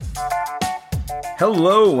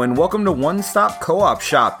Hello, and welcome to One Stop Co-op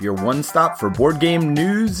Shop, your one stop for board game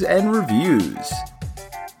news and reviews.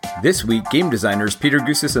 This week, game designers Peter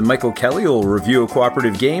Gussis and Michael Kelly will review a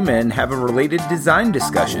cooperative game and have a related design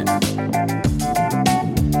discussion.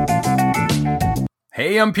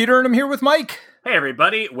 Hey, I'm Peter, and I'm here with Mike. Hey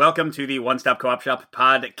everybody, welcome to the One Stop Co-op Shop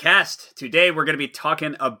podcast. Today we're going to be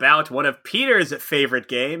talking about one of Peter's favorite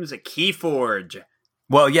games, Keyforge.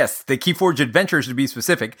 Well, yes, the Keyforge Adventures to be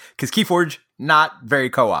specific, because Keyforge, not very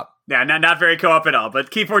co-op. Yeah, not very co-op at all,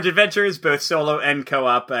 but Keyforge Adventures, both solo and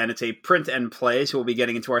co-op, and it's a print and play, so we'll be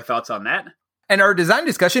getting into our thoughts on that. And our design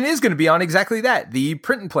discussion is going to be on exactly that, the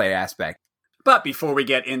print and play aspect. But before we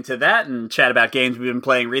get into that and chat about games we've been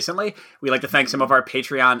playing recently, we'd like to thank some of our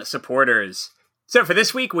Patreon supporters. So for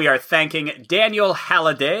this week, we are thanking Daniel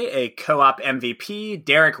Halliday, a co-op MVP,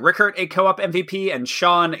 Derek Rickert, a co-op MVP, and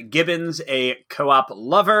Sean Gibbons, a co-op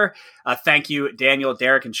lover. Thank you, Daniel,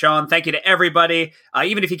 Derek, and Sean. Thank you to everybody.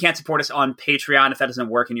 Even if you can't support us on Patreon, if that doesn't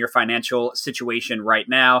work in your financial situation right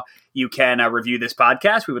now, you can review this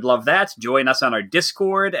podcast. We would love that. Join us on our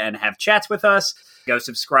Discord and have chats with us. Go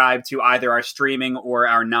subscribe to either our streaming or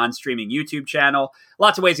our non-streaming YouTube channel.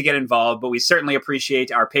 Lots of ways to get involved, but we certainly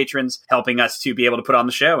appreciate our patrons helping us to be able to put on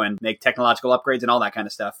the show and make technological upgrades and all that kind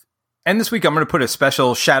of stuff. And this week, I'm going to put a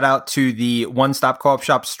special shout out to the One Stop Co-op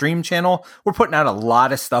Shop stream channel. We're putting out a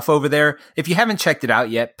lot of stuff over there. If you haven't checked it out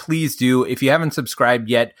yet, please do. If you haven't subscribed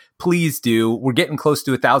yet, please do. We're getting close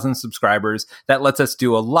to 1,000 subscribers. That lets us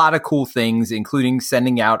do a lot of cool things, including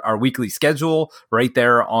sending out our weekly schedule right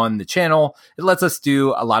there on the channel. It lets us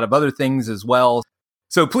do a lot of other things as well.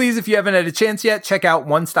 So please, if you haven't had a chance yet, check out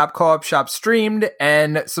One Stop Co-op Shop streamed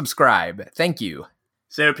and subscribe. Thank you.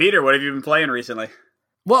 So Peter, what have you been playing recently?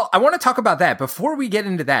 Well, I want to talk about that. Before we get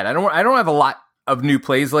into that, I don't have a lot of new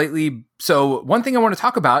plays lately. So one thing I want to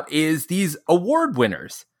talk about is these award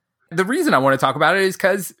winners. The reason I want to talk about it is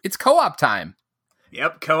because it's co-op time.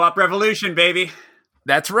 Yep, co-op revolution, baby.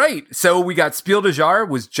 That's right. So we got Spiel des Jahres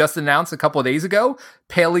was just announced a couple of days ago.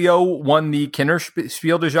 Paleo won the Kinder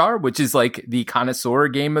Spiel des Jahres, which is like the connoisseur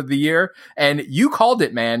game of the year. And you called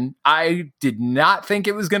it, man. I did not think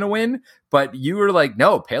it was going to win, but you were like,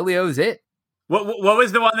 no, Paleo's it. What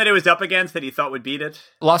was the one that it was up against that he thought would beat it?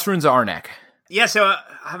 Lost Ruins of Arnak. Yeah, so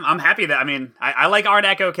I'm happy that, I like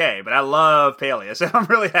Arnak okay, but I love Paleo, so I'm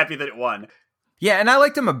really happy that it won. Yeah, and I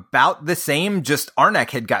liked him about the same, just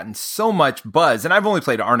Arnak had gotten so much buzz, and I've only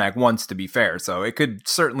played Arnak once, to be fair, so it could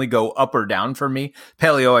certainly go up or down for me.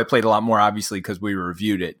 Paleo, I played a lot more, obviously, because we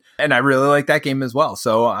reviewed it, and I really like that game as well,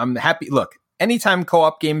 so I'm happy. Look, anytime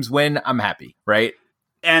co-op games win, I'm happy, right?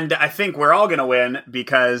 And I think we're all going to win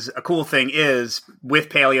because a cool thing is with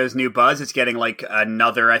Paleo's new buzz, it's getting like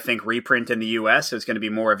another, I think, reprint in the US. So it's going to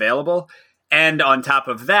be more available. And on top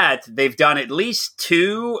of that, they've done at least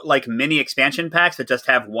 2 like mini expansion packs that just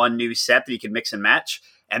have one new set that you can mix and match.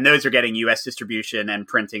 And those are getting US distribution and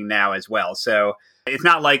printing now as well. So it's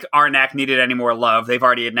not like Arnak needed any more love. They've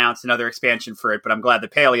already announced another expansion for it. But I'm glad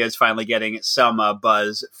that Paleo is finally getting some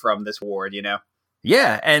buzz from this award, you know?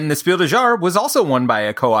 Yeah, and the Spiel des Jahres was also won by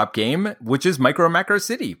a co-op game, which is Micro Macro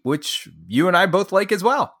City, which you and I both like as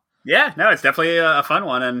well. Yeah, no, it's definitely a fun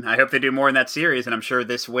one, and I hope they do more in that series, and I'm sure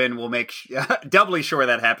this win will make doubly sure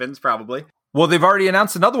that happens, probably. Well, they've already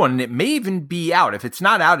announced another one, and it may even be out. If it's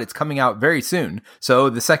not out, it's coming out very soon.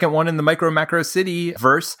 So the second one in the Micro Macro City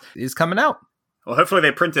verse is coming out. Well, hopefully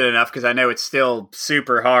they printed enough, because I know it's still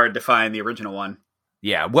super hard to find the original one.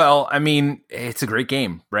 Yeah, well, I mean, it's a great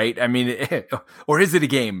game, right? I mean, or is it a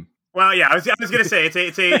game? Well, yeah, I was going to say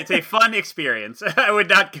it's a fun experience. I would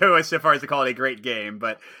not go so far as to call it a great game,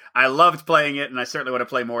 but I loved playing it, and I certainly want to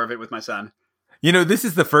play more of it with my son. You know, this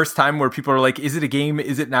is the first time where people are like, is it a game?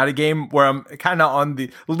 Is it not a game? Where I'm kind of on the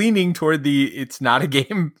leaning toward the it's not a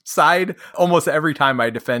game side almost every time I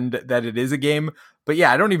defend that it is a game. But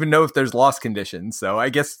yeah, I don't even know if there's loss conditions. So I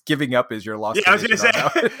guess giving up is your loss condition. I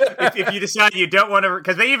was going to say, if you decide you don't want to,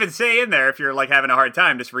 because they even say in there, if you're like having a hard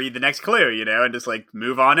time, just read the next clue, you know, and just like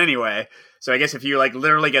move on anyway. So I guess if you like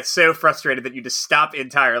literally get so frustrated that you just stop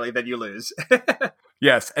entirely, then you lose.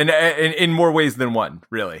 Yes, and in more ways than one,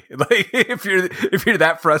 really. Like if you're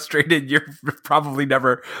that frustrated, you're probably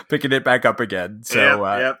never picking it back up again. So,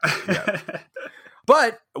 yep. Yeah.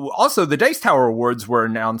 But also, the Dice Tower Awards were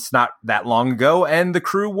announced not that long ago, and the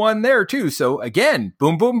crew won there too. So again,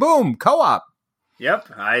 boom, boom, boom, co-op. Yep,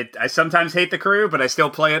 I sometimes hate the crew, but I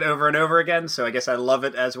still play it over and over again. So I guess I love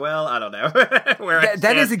it as well. I don't know.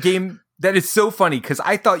 That is a game that is so funny because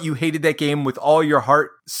I thought you hated that game with all your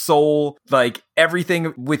heart, soul, like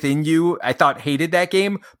everything within you. I thought hated that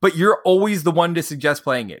game, but you're always the one to suggest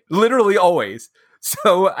playing it. Literally always.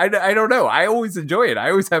 So I don't know. I always enjoy it.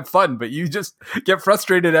 I always have fun, but you just get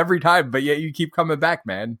frustrated every time, but yet you keep coming back,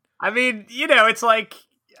 man. I mean, it's like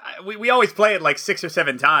we always play it like 6 or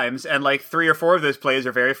 7 times, and like 3 or 4 of those plays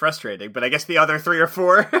are very frustrating, but I guess the other 3 or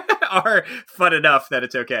 4 are fun enough that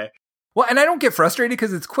it's okay. Well, and I don't get frustrated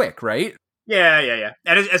because it's quick, right? Yeah.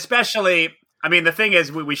 And especially, I mean, the thing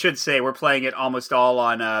is, we should say we're playing it almost all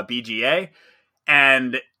on BGA.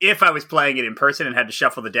 And if I was playing it in person and had to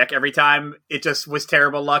shuffle the deck every time, it just was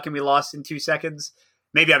terrible luck and we lost in 2 seconds.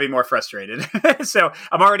 Maybe I'd be more frustrated. So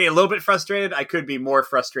I'm already a little bit frustrated. I could be more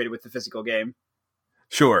frustrated with the physical game.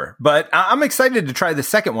 Sure. But I'm excited to try the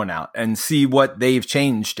second one out and see what they've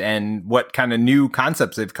changed and what kind of new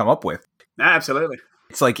concepts they've come up with. Absolutely.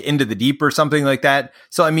 It's like Into the Deep or something like that.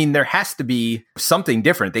 So, I mean, there has to be something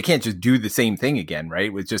different. They can't just do the same thing again,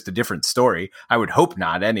 right? With just a different story. I would hope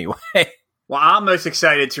not anyway. Well, I'm most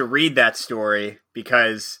excited to read that story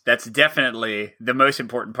because that's definitely the most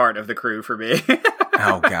important part of the crew for me.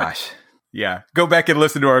 Oh, gosh. Yeah. Go back and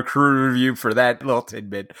listen to our crew review for that little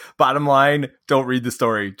tidbit. Bottom line, don't read the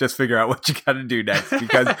story. Just figure out what you got to do next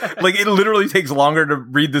because like it literally takes longer to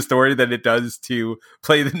read the story than it does to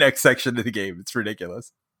play the next section of the game. It's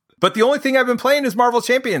ridiculous. But the only thing I've been playing is Marvel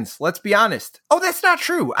Champions. Let's be honest. Oh, that's not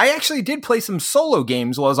true. I actually did play some solo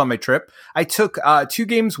games while I was on my trip. I took 2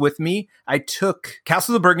 games with me. I took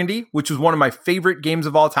Castles of Burgundy, which was one of my favorite games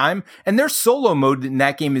of all time. And their solo mode in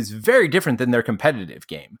that game is very different than their competitive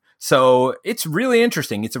game. So it's really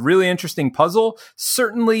interesting. It's a really interesting puzzle.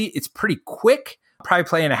 Certainly, it's pretty quick. Probably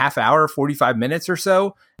play in a half hour, 45 minutes or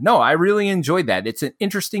so. No, I really enjoyed that. It's an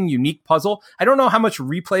interesting, unique puzzle. I don't know how much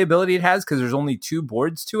replayability it has because there's only 2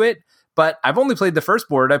 boards to it, but I've only played the first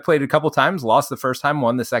board. I played it a couple times, lost the first time,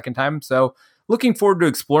 won the second time. So looking forward to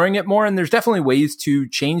exploring it more. And there's definitely ways to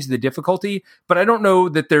change the difficulty, but I don't know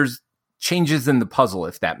that there's changes in the puzzle,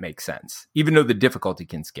 if that makes sense, even though the difficulty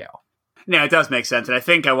can scale. No, it does make sense. And I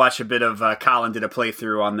think I watched a bit of Colin did a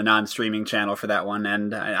playthrough on the non-streaming channel for that one.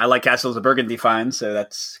 And I like Castles of Burgundy fine, so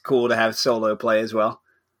that's cool to have solo play as well.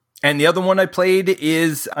 And the other one I played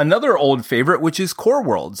is another old favorite, which is Core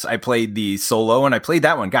Worlds. I played the solo, and I played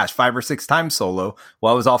that one, 5 or 6 times solo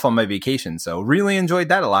while I was off on my vacation. So really enjoyed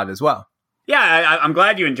that a lot as well. Yeah, I'm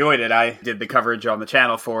glad you enjoyed it. I did the coverage on the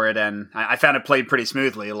channel for it, and I found it played pretty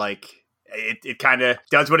smoothly. Like, it kind of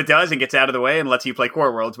does what it does and gets out of the way and lets you play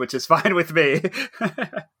Core Worlds, which is fine with me.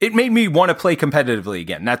 It made me want to play competitively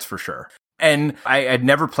again, that's for sure. And I had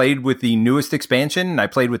never played with the newest expansion. I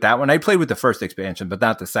played with that one. I played with the first expansion, but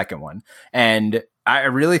not the second one. And I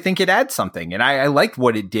really think it adds something. And I liked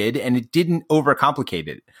what it did, and it didn't overcomplicate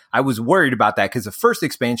it. I was worried about that because the first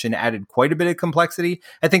expansion added quite a bit of complexity.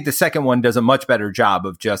 I think the second one does a much better job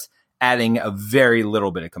of just adding a very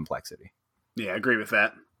little bit of complexity. Yeah, I agree with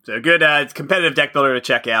that. So good competitive deck builder to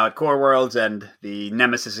check out. Core Worlds, and the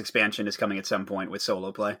Nemesis expansion is coming at some point with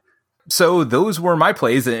solo play. So those were my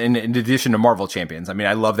plays in addition to Marvel Champions. I mean,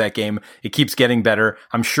 I love that game. It keeps getting better.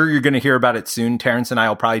 I'm sure you're going to hear about it soon. Terrence and I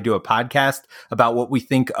will probably do a podcast about what we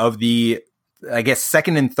think of the, I guess,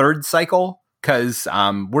 second and third cycle, because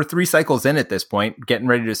we're 3 cycles in at this point, getting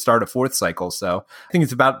ready to start a 4th cycle. So I think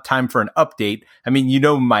it's about time for an update. I mean, you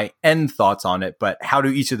know my end thoughts on it, but how do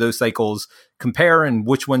each of those cycles compare and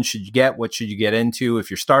which one should you get? What should you get into if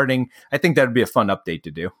you're starting? I think that would be a fun update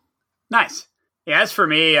to do. Nice. Yeah, as for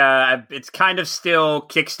me, it's kind of still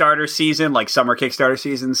Kickstarter season, like summer Kickstarter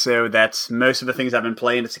season. So that's most of the things I've been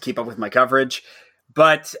playing is to keep up with my coverage.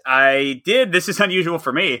 But this is unusual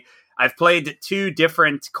for me. I've played 2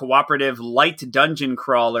 different cooperative light dungeon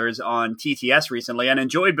crawlers on TTS recently and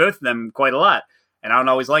enjoyed both of them quite a lot. And I don't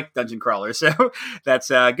always like dungeon crawlers, so that's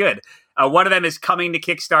good. One of them is coming to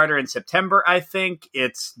Kickstarter in September, I think.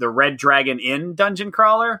 It's the Red Dragon Inn dungeon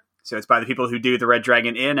crawler. So it's by the people who do the Red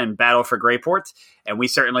Dragon Inn and Battle for Greyport. And we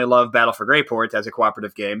certainly love Battle for Greyport as a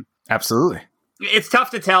cooperative game. Absolutely. It's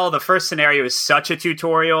tough to tell. The first scenario is such a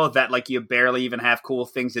tutorial that like you barely even have cool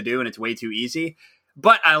things to do and it's way too easy.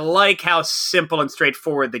 But I like how simple and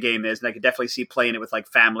straightforward the game is. And I could definitely see playing it with like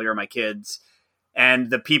family or my kids.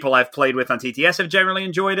 And the people I've played with on TTS have generally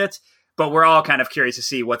enjoyed it. But we're all kind of curious to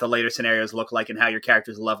see what the later scenarios look like and how your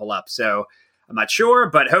characters level up. So I'm not sure,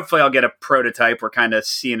 but hopefully I'll get a prototype. We're kind of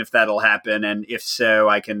seeing if that'll happen. And if so,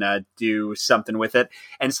 I can do something with it.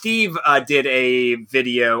 And Steve did a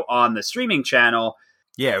video on the streaming channel.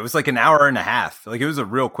 Yeah, it was like an hour and a half. Like it was a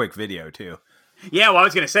real quick video too. Yeah, well, I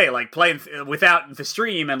was going to say, like, playing without the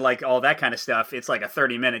stream and, like, all that kind of stuff, it's like a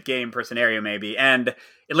 30-minute game per scenario, maybe. And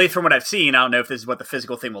at least from what I've seen, I don't know if this is what the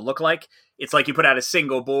physical thing will look like. It's like you put out a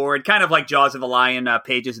single board, kind of like Jaws of the Lion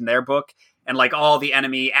pages in their book. And, like, all the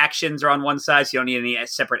enemy actions are on one side, so you don't need any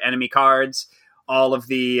separate enemy cards. all of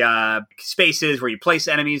the spaces where you place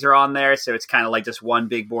enemies are on there. So it's kind of like just one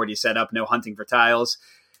big board you set up, no hunting for tiles.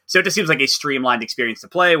 So it just seems like a streamlined experience to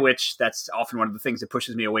play, which that's often one of the things that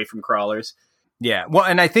pushes me away from crawlers. Yeah, well,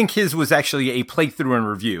 and I think his was actually a playthrough and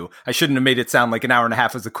review. I shouldn't have made it sound like an hour and a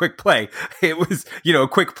half was a quick play. It was, a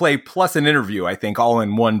quick play plus an interview, I think, all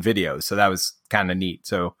in one video. So that was kind of neat.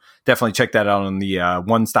 So definitely check that out on the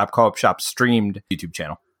One Stop Co-op Shop streamed YouTube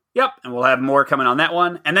channel. Yep, and we'll have more coming on that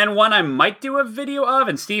one. And then one I might do a video of,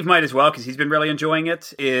 and Steve might as well because he's been really enjoying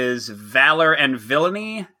it, is Valor and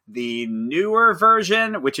Villainy, the newer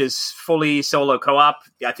version, which is fully solo co-op.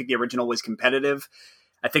 I think the original was competitive.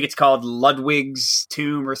 I think it's called Ludwig's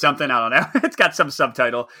Tomb or something. I don't know. It's got some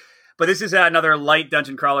subtitle. But this is another light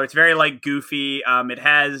dungeon crawler. It's very goofy. It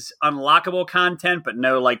has unlockable content, but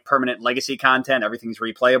no permanent legacy content. Everything's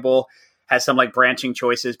replayable. Has some branching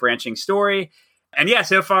choices, branching story. And yeah,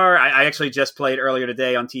 so far, I actually just played earlier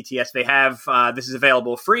today on TTS. They have, this is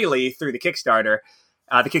available freely through the Kickstarter.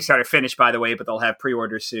 The Kickstarter finished, by the way, but they'll have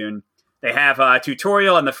pre-orders soon. They have a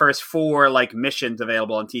tutorial and the first 4 missions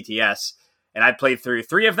available on TTS. And I've played through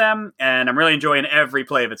 3 of them, and I'm really enjoying every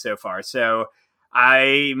play of it so far. So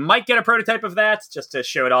I might get a prototype of that just to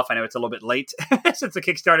show it off. I know it's a little bit late since the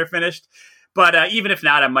Kickstarter finished. But even if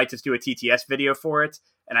not, I might just do a TTS video for it.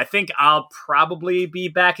 And I think I'll probably be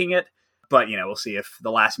backing it. But, we'll see if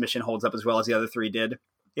the last mission holds up as well as the other 3 did.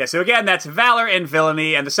 Yeah, so again, that's Valor and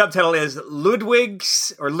Villainy. And the subtitle is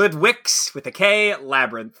Ludwig's with a K,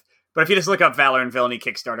 Labyrinth. But if you just look up Valor and Villainy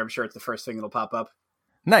Kickstarter, I'm sure it's the first thing that'll pop up.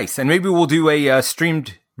 Nice. And maybe we'll do a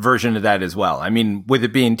streamed version of that as well. I mean, with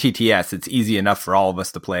it being TTS, it's easy enough for all of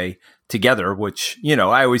us to play together, which,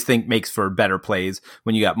 I always think makes for better plays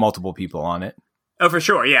when you got multiple people on it. Oh, for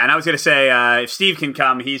sure. Yeah. And I was going to say, if Steve can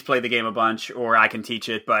come, he's played the game a bunch, or I can teach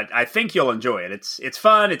it, but I think you'll enjoy it. It's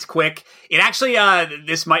fun. It's quick. It actually,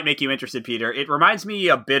 this might make you interested, Peter. It reminds me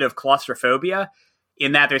a bit of Claustrophobia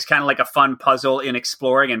in that there's kind of a fun puzzle in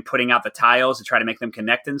exploring and putting out the tiles to try to make them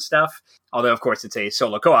connect and stuff. Although, of course, it's a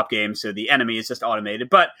solo co-op game, so the enemy is just automated.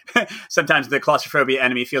 But sometimes the Claustrophobia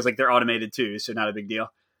enemy feels like they're automated too, so not a big deal.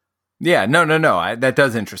 Yeah, no. That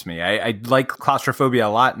does interest me. I like Claustrophobia a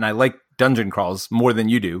lot, and I like dungeon crawls more than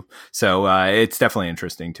you do. So it's definitely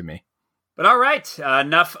interesting to me. But all right,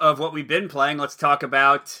 enough of what we've been playing. Let's talk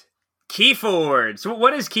about Keyforge. So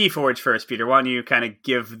what is Keyforge first, Peter? Why don't you kind of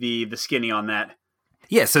give the skinny on that?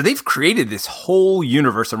 Yeah, so they've created this whole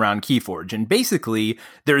universe around Keyforge. And basically,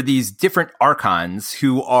 there are these different archons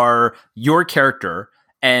who are your character.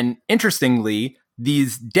 And interestingly,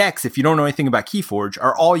 these decks, if you don't know anything about Keyforge,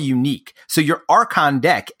 are all unique. So your Archon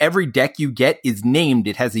deck, every deck you get is named.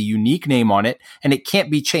 It has a unique name on it, and it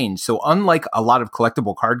can't be changed. So unlike a lot of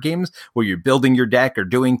collectible card games where you're building your deck or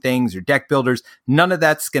doing things or deck builders, none of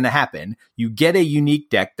that's going to happen. You get a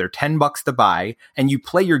unique deck. They're $10 to buy, and you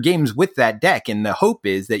play your games with that deck. And the hope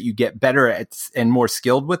is that you get better at and more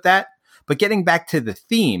skilled with that. But getting back to the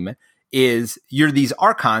theme, is you're these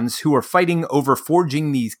archons who are fighting over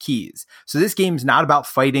forging these keys. So this game's not about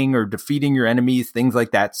fighting or defeating your enemies, things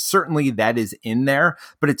like that. Certainly that is in there,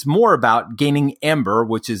 but it's more about gaining amber,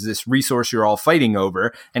 which is this resource you're all fighting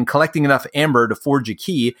over, and collecting enough amber to forge a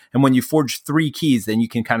key. And when you forge 3 keys, then you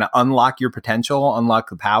can kind of unlock your potential, unlock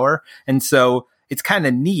the power. And so it's kind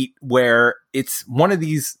of neat where it's one of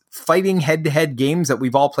these fighting head-to-head games that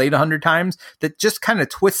we've all played 100 times that just kind of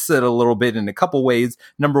twists it a little bit in a couple ways.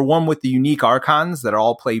 Number 1, with the unique archons that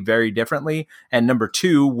all play very differently. And number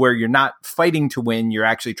 2, where you're not fighting to win, you're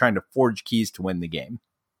actually trying to forge keys to win the game.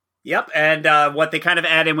 Yep, and what they kind of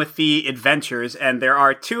add in with the adventures, and there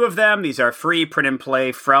are 2 of them. These are free print and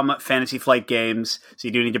play from Fantasy Flight Games, so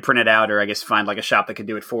you do need to print it out or I guess find a shop that can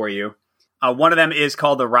do it for you. One of them is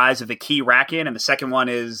called The Rise of the Key-Raken, and the second one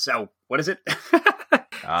is, what is it?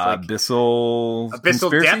 Abyssal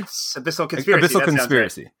Depths? Abyssal Conspiracy. Abyssal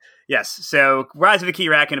Conspiracy. Right. Yes, so Rise of the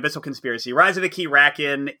Key-Raken, Abyssal Conspiracy. Rise of the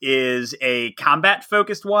Key-Raken is a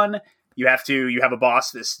combat-focused one. You have a boss,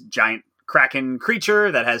 this giant Kraken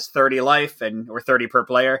creature that has 30 life, or 30 per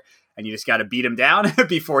player, and you just got to beat him down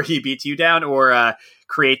before he beats you down, or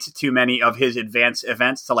create too many of his advanced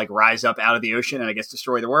events to rise up out of the ocean and I guess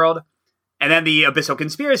destroy the world. And then the Abyssal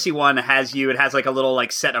Conspiracy one it has a little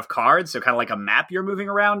set of cards, so kind of like a map you're moving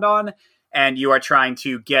around on, and you are trying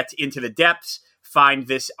to get into the depths, find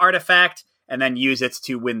this artifact, and then use it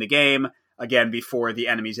to win the game, again, before the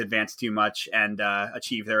enemies advance too much and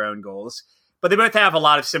achieve their own goals. But they both have a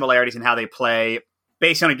lot of similarities in how they play.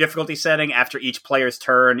 Based on a difficulty setting, after each player's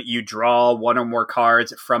turn, you draw 1 or more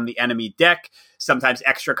cards from the enemy deck. Sometimes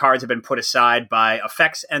extra cards have been put aside by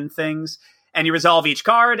effects and things. And you resolve each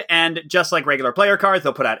card, and just like regular player cards,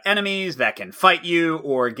 they'll put out enemies that can fight you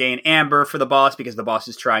or gain amber for the boss because the boss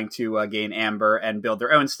is trying to gain amber and build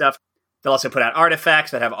their own stuff. They'll also put out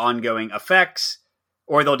artifacts that have ongoing effects,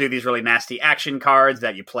 or they'll do these really nasty action cards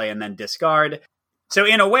that you play and then discard. So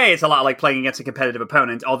in a way, it's a lot like playing against a competitive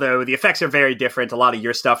opponent, although the effects are very different. A lot of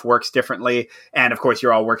your stuff works differently, and of course,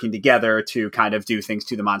 you're all working together to kind of do things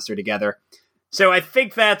to the monster together. So I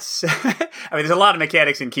think that's, there's a lot of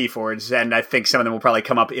mechanics in Keyforge, and I think some of them will probably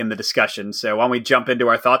come up in the discussion. So why don't we jump into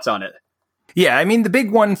our thoughts on it? Yeah, I mean, the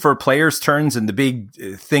big one for players' turns and the big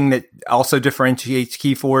thing that also differentiates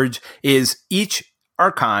Keyforge is each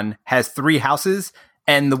Archon has 3 houses.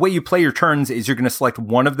 And the way you play your turns is you're going to select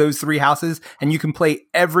one of those 3 houses, and you can play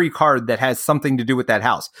every card that has something to do with that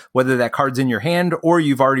house, whether that card's in your hand or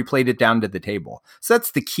you've already played it down to the table. So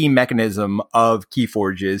that's the key mechanism of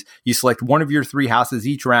Keyforge is you select one of your 3 houses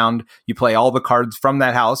each round, you play all the cards from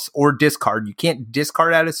that house or discard. You can't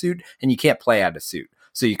discard out of suit and you can't play out of suit.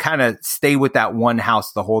 So you kind of stay with that one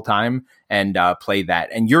house the whole time and play that.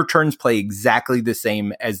 And your turns play exactly the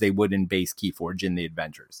same as they would in base Keyforge in the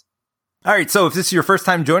adventures. All right, so if this is your first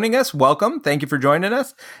time joining us, welcome. Thank you for joining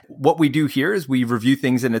us. What we do here is we review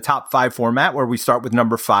things in a top 5 format where we start with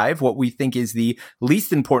number 5, what we think is the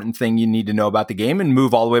least important thing you need to know about the game, and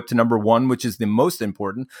move all the way up to number 1, which is the most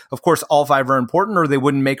important. Of course, all 5 are important or they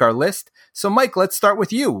wouldn't make our list. So Mike, let's start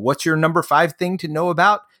with you. What's your number 5 thing to know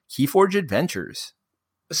about Keyforge Adventures?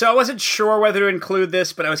 So I wasn't sure whether to include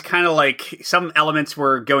this, but I was kind of like, some elements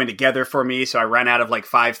were going together for me, so I ran out of like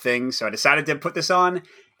 5 things, so I decided to put this on.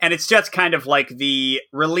 And it's just kind of like the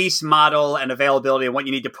release model and availability and what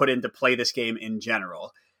you need to put in to play this game in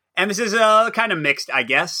general. And this is kind of mixed, I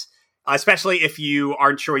guess, especially if you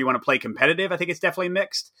aren't sure you want to play competitive. I think it's definitely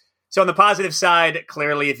mixed. So on the positive side,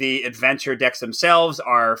 clearly the adventure decks themselves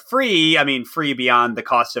are free. I mean, free beyond the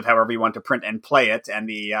cost of however you want to print and play it and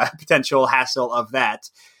the potential hassle of that.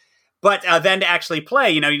 But then to actually play,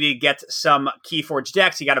 you need to get some Keyforge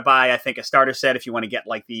decks. You got to buy, I think, a starter set if you want to get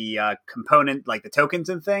like the component, like the tokens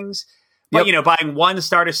and things. But, buying one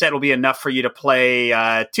starter set will be enough for you to play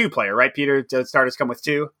 2-player, right, Peter? The starters come with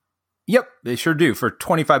 2? Yep, they sure do for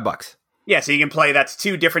 $25. Yeah, so you can play, that's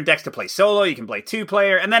 2 different decks to play solo. You can play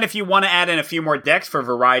 2-player. And then if you want to add in a few more decks for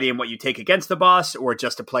variety in what you take against the boss or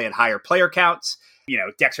just to play at higher player counts,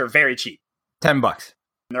 decks are very cheap. $10. And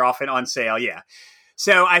they're often on sale, yeah.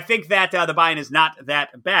 So I think that the buy-in is not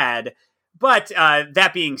that bad. But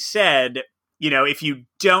that being said, if you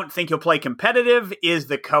don't think you'll play competitive, is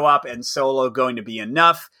the co-op and solo going to be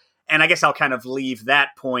enough? And I guess I'll kind of leave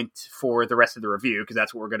that point for the rest of the review, because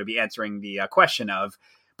that's what we're going to be answering the question of.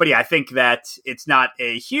 But yeah, I think that it's not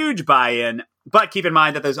a huge buy-in, but keep in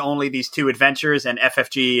mind that there's only these 2 adventures, and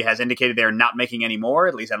FFG has indicated they're not making any more.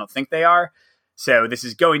 At least I don't think they are. So this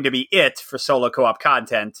is going to be it for solo co-op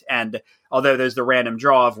content. And although there's the random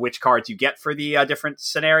draw of which cards you get for the different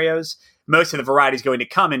scenarios, most of the variety is going to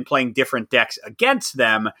come in playing different decks against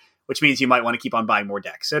them, which means you might want to keep on buying more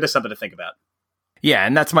decks. So just something to think about. Yeah,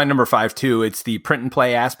 and that's my number 5 too. It's the print and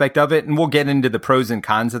play aspect of it, and we'll get into the pros and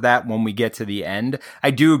cons of that when we get to the end.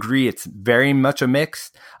 I do agree it's very much a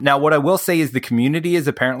mix. Now, what I will say is the community has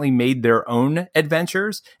apparently made their own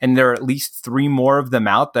adventures, and there are at least 3 more of them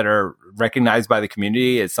out that are recognized by the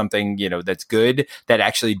community as something, that's good, that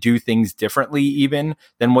actually do things differently even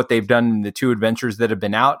than what they've done in the 2 adventures that have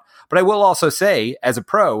been out. But I will also say, as a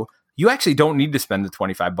pro, you actually don't need to spend the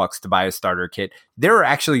 $25 to buy a starter kit. There are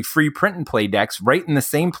actually free print and play decks right in the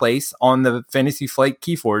same place on the Fantasy Flight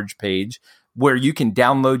Keyforge page where you can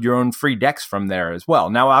download your own free decks from there as well.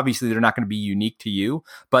 Now, obviously, they're not going to be unique to you,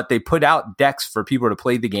 but they put out decks for people to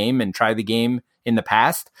play the game and try the game in the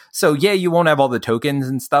past. So yeah, you won't have all the tokens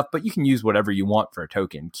and stuff, but you can use whatever you want for a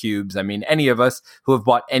token. Cubes. I mean, any of us who have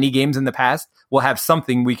bought any games in the past will have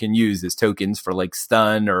something we can use as tokens for like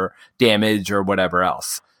stun or damage or whatever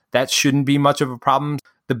else. That shouldn't be much of a problem.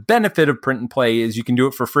 The benefit of print and play is you can do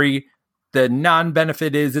it for free. The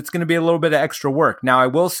non-benefit is it's going to be a little bit of extra work. Now, I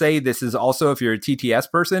will say this is also, if you're a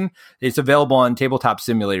TTS person, it's available on Tabletop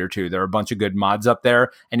Simulator too. There are a bunch of good mods up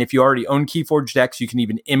there. And if you already own Keyforge decks, you can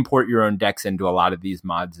even import your own decks into a lot of these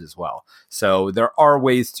mods as well. So there are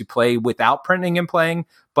ways to play without printing and playing.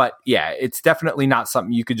 But yeah, it's definitely not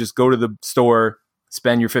something you could just go to the store,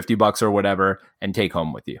 spend your $50 or whatever, and take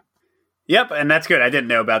home with you. Yep, and that's good. I didn't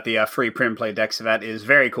know about the free print and play decks. So that is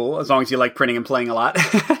very cool, as long as you like printing and playing a lot.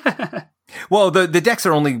 Well, the decks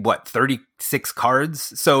are only, 36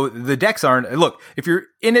 cards? So the decks aren't... Look, if you're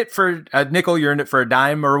in it for a nickel, you're in it for a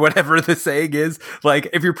dime, or whatever the saying is. Like,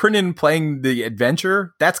 if you're printing and playing the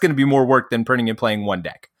adventure, that's going to be more work than printing and playing one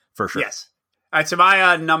deck, for sure. Yes. All right, so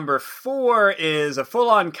my number 4 is a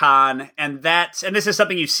full-on con, and this is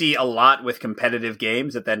something you see a lot with competitive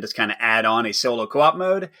games that then just kind of add on a solo co-op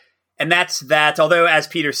mode. And that's that, although, as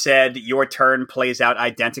Peter said, your turn plays out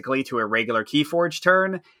identically to a regular Keyforge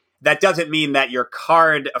turn, that doesn't mean that your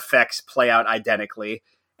card effects play out identically.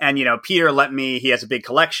 And, Peter he has a big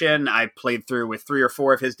collection. I played through with 3 or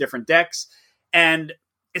 4 of his different decks. And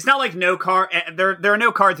it's not like there are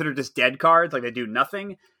no cards that are just dead cards, like they do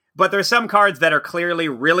nothing. But there's some cards that are clearly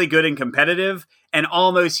really good and competitive and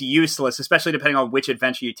almost useless, especially depending on which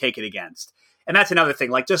adventure you take it against. And that's another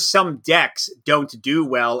thing. Like, just some decks don't do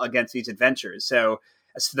well against these adventures. So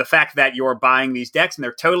the fact that you're buying these decks and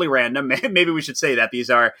they're totally random, maybe we should say that these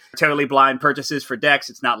are totally blind purchases for decks.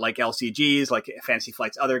 It's not like LCGs, like Fantasy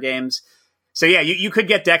Flight's other games. So yeah, you could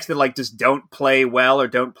get decks that just don't play well or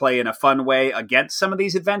don't play in a fun way against some of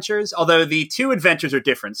these adventures. Although the 2 adventures are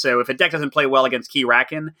different. So if a deck doesn't play well against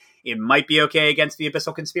Key-Raken, it might be okay against the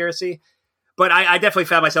Abyssal Conspiracy. But I definitely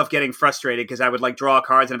found myself getting frustrated because I would draw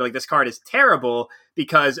cards and I'd be like, this card is terrible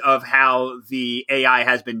because of how the AI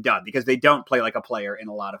has been done, because they don't play like a player in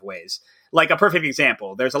a lot of ways. Like a perfect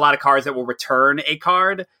example, there's a lot of cards that will return a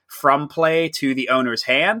card from play to the owner's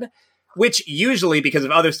hand, which usually, because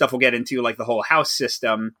of other stuff we'll get into, like the whole house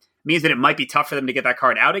system, means that it might be tough for them to get that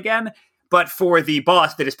card out again. But for the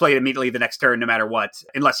boss, that is played immediately the next turn, no matter what,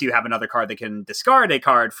 unless you have another card that can discard a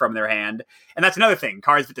card from their hand. And that's another thing.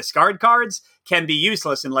 Cards that discard cards can be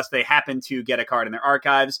useless unless they happen to get a card in their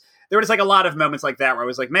archives. There were just a lot of moments like that where I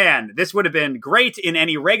was like, man, this would have been great in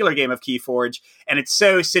any regular game of Keyforge, and it's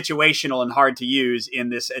so situational and hard to use in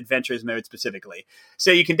this adventures mode specifically.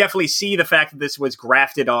 So you can definitely see the fact that this was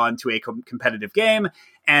grafted onto a competitive game,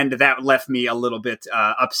 and that left me a little bit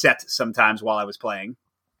upset sometimes while I was playing.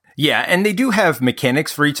 Yeah, and they do have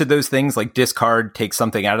mechanics for each of those things, like discard takes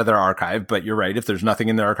something out of their archive, but you're right, if there's nothing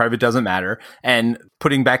in their archive, it doesn't matter. And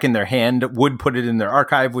putting back in their hand would put it in their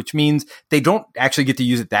archive, which means they don't actually get to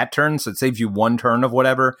use it that turn, so it saves you 1 turn of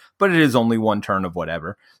whatever, but it is only 1 turn of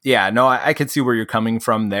whatever. Yeah, no, I can see where you're coming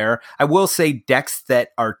from there. I will say decks that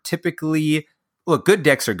are typically... Look, good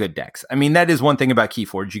decks are good decks. I mean, that is one thing about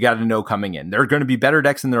Keyforge. You got to know coming in. There are going to be better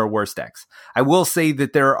decks and there are worse decks. I will say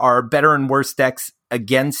that there are better and worse decks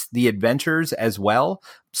against the adventures as well.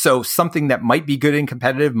 So something that might be good and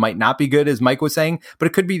competitive might not be good, as Mike was saying, but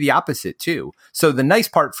it could be the opposite too. So the nice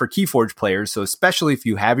part for Keyforge players, so especially if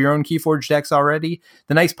you have your own Keyforge decks already,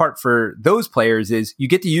 the nice part for those players is you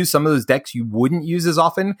get to use some of those decks you wouldn't use as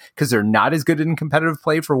often because they're not as good in competitive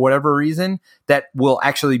play for whatever reason, that will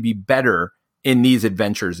actually be better in these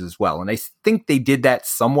adventures as well. And I think they did that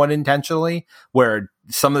somewhat intentionally, where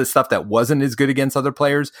some of the stuff that wasn't as good against other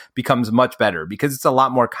players becomes much better because it's a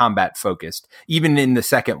lot more combat focused. Even in the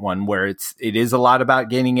second one, where it is a lot about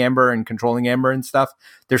gaining amber and controlling amber and stuff,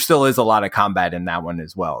 there still is a lot of combat in that one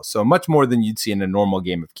as well. So much more than you'd see in a normal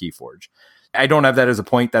game of Keyforge. I don't have that as a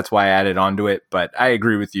point. That's why I added onto it, but I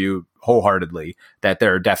agree with you wholeheartedly that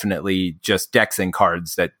there are definitely just decks and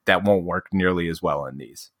cards that won't work nearly as well in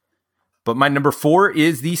these. But my number 4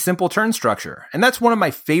 is the simple turn structure. And that's one of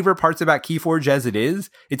my favorite parts about Keyforge as it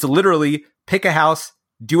is. It's literally pick a house,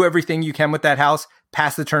 do everything you can with that house,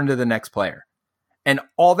 pass the turn to the next player. And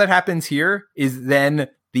all that happens here is then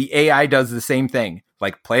the AI does the same thing.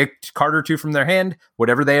 Like play a card or 2 from their hand,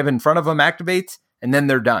 whatever they have in front of them activates, and then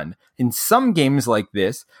they're done. In some games like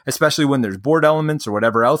this, especially when there's board elements or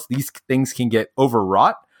whatever else, these things can get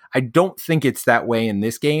overwrought. I don't think it's that way in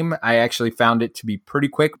this game. I actually found it to be pretty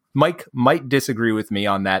quick. Mike might disagree with me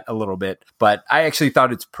on that a little bit, but I actually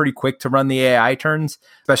thought it's pretty quick to run the AI turns,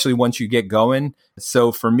 especially once you get going.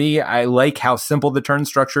 So for me, I like how simple the turn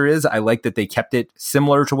structure is. I like that they kept it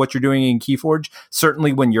similar to what you're doing in Keyforge.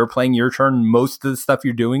 Certainly when you're playing your turn, most of the stuff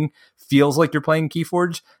you're doing feels like you're playing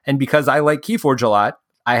Keyforge. And because I like Keyforge a lot,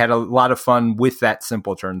 I had a lot of fun with that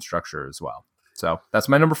simple turn structure as well. So that's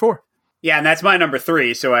my number 4. Yeah, and that's my number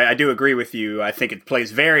 3, so I do agree with you. I think it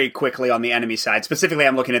plays very quickly on the enemy side. Specifically,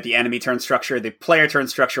 I'm looking at the enemy turn structure. The player turn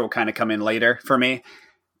structure will kind of come in later for me.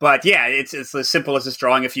 But yeah, it's as simple as just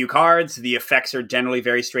drawing a few cards. The effects are generally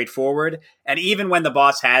very straightforward. And even when the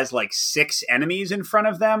boss has 6 enemies in front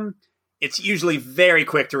of them, it's usually very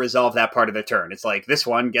quick to resolve that part of the turn. It's like, this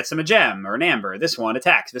one gets them a gem or an amber. This one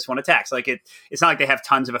attacks. This one attacks. It's not like they have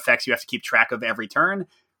tons of effects you have to keep track of every turn.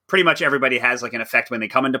 Pretty much everybody has an effect when they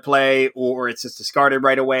come into play, or it's just discarded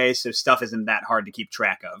right away, so stuff isn't that hard to keep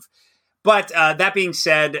track of. But that being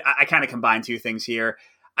said, I kind of combine 2 things here.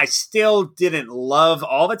 I still didn't love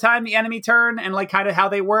all the time the enemy turn and kind of how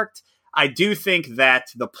they worked. I do think that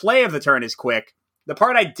the play of the turn is quick. The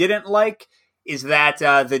part I didn't like is that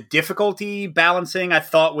the difficulty balancing I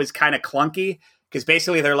thought was kind of clunky, because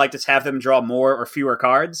basically they're like, just have them draw more or fewer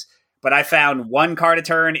cards. But I found 1 card a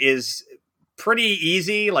turn is pretty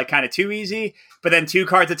easy, like kind of too easy. But then 2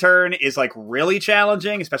 cards a turn is like really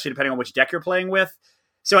challenging, especially depending on which deck you're playing with.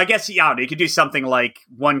 So I guess, yeah, you could do something like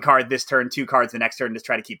 1 card this turn, 2 cards the next turn, just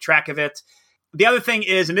try to keep track of it. The other thing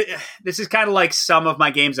is, and this is kind of like some of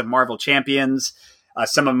my games of Marvel Champions,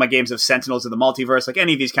 some of my games of Sentinels of the Multiverse, like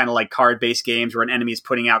any of these kind of like card-based games where an enemy is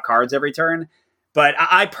putting out cards every turn. But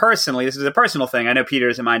I personally, this is a personal thing. I know Peter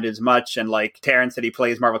doesn't mind it as much, and like Terrence that he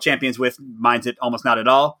plays Marvel Champions with minds it almost not at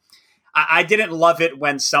all. I didn't love it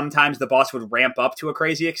when sometimes the boss would ramp up to a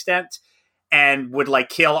crazy extent and would like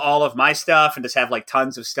kill all of my stuff and just have like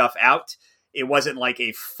tons of stuff out. It wasn't like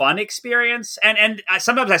a fun experience. And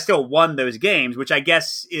sometimes I still won those games, which I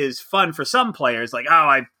guess is fun for some players. Like, oh,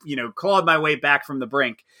 I, clawed my way back from the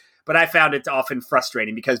brink. But I found it often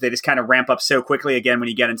frustrating because they just kind of ramp up so quickly again when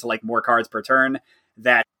you get into like more cards per turn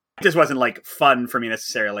that it just wasn't like fun for me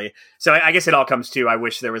necessarily. So I guess it all comes to, I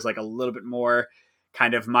wish there was like a little bit more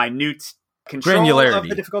kind of minute control of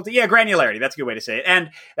the difficulty. Yeah, granularity. That's a good way to say it. And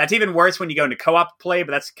that's even worse when you go into co-op play,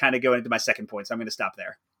 but that's kind of going into my second point. So I'm going to stop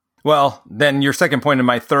there. Well, then your second point and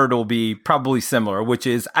my third will be probably similar, which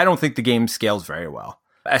is I don't think the game scales very well,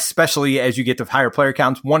 especially as you get to higher player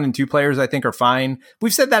counts. 1 and 2 players, I think, are fine.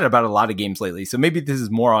 We've said that about a lot of games lately, so maybe this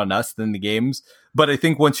is more on us than the games. But I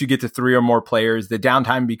think once you get to 3 or more players, the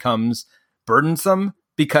downtime becomes burdensome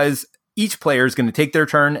because each player is going to take their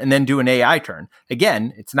turn and then do an AI turn.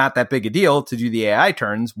 Again, it's not that big a deal to do the AI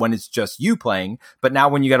turns when it's just you playing. But now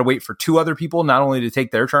when you got to wait for 2 other people, not only to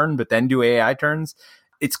take their turn, but then do AI turns,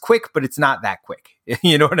 it's quick, but it's not that quick.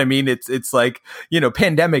 You know what I mean? It's like,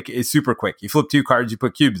 Pandemic is super quick. You flip 2 cards, you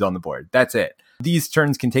put cubes on the board. That's it. These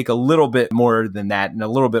turns can take a little bit more than that and a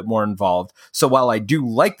little bit more involved. So while I do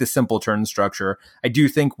like the simple turn structure, I do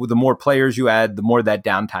think with the more players you add, the more that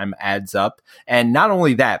downtime adds up. And not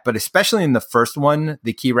only that, but especially in the first one,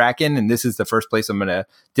 the Kirakin, and this is the first place I'm going to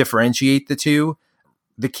differentiate the two.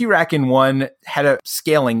 The Kirakin one had a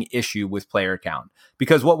scaling issue with player count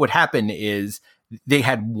because what would happen is they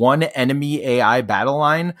had 1 enemy AI battle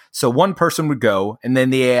line. So 1 person would go and then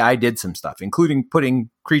the AI did some stuff, including putting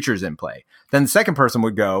creatures in play. Then the second person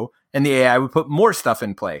would go and the AI would put more stuff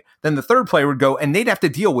in play. Then the third player would go and they'd have to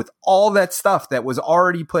deal with all that stuff that was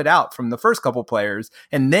already put out from the first couple players.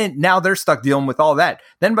 And then now they're stuck dealing with all that.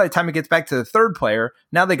 Then by the time it gets back to the third player,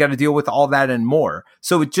 now they got to deal with all that and more.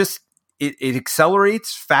 So it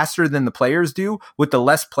accelerates faster than the players do. With the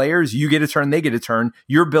less players, you get a turn, they get a turn.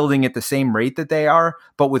 You're building at the same rate that they are.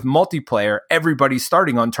 But with multiplayer, everybody's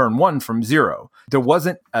starting on turn 1 from 0. There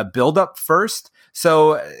wasn't a build up first.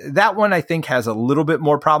 So that one, I think, has a little bit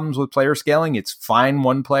more problems with player scaling. It's fine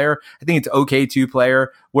 1 player. I think it's okay 2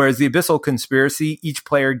 player. Whereas the Abyssal Conspiracy, each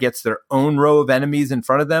player gets their own row of enemies in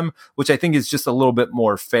front of them, which I think is just a little bit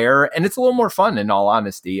more fair. And it's a little more fun, in all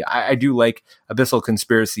honesty. I do like Abyssal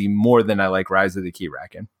Conspiracy more than I like Rise of the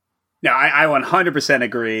Kirakin. No, I 100%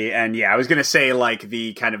 agree. And yeah, I was going to say like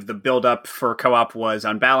the kind of the build up for co-op was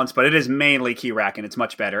unbalanced, but it is mainly Kirakin. It's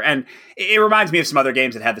much better. And it reminds me of some other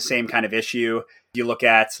games that had the same kind of issue. You look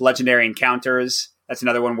at Legendary Encounters. That's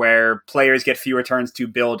another one where players get fewer turns to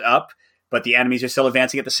build up, but the enemies are still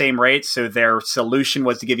advancing at the same rate. So their solution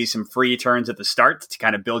was to give you some free turns at the start to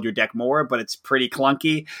kind of build your deck more, but it's pretty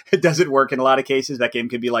clunky. It doesn't work in a lot of cases. That game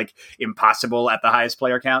could be like impossible at the highest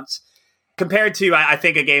player counts. Compared to, I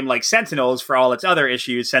think, a game like Sentinels, for all its other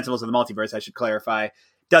issues, Sentinels of the Multiverse, I should clarify,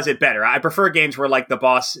 does it better. I prefer games where like the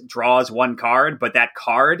boss draws 1 card, but that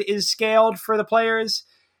card is scaled for the players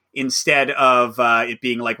instead of it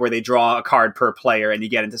being like where they draw a card per player and you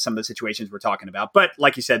get into some of the situations we're talking about. But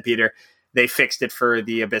like you said, Peter, they fixed it for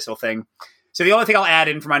the Abyssal thing. So the only thing I'll add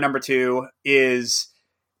in for my number 2 is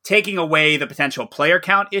taking away the potential player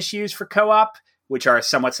count issues for co-op, which are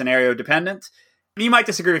somewhat scenario dependent. You might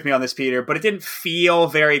disagree with me on this, Peter, but it didn't feel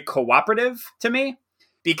very cooperative to me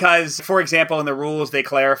because, for example, in the rules, they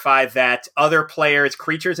clarify that other players'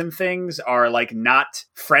 creatures and things are like not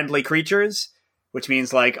friendly creatures, which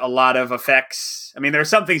means like a lot of effects. I mean, there are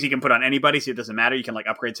some things you can put on anybody, so it doesn't matter. You can like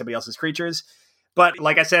upgrade somebody else's creatures. But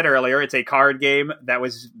like I said earlier, it's a card game that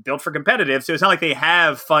was built for competitive, so it's not like they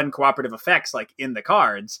have fun cooperative effects like in the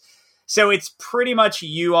cards. So it's pretty much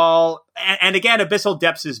you all, and again, Abyssal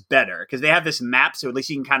Depths is better because they have this map, so at least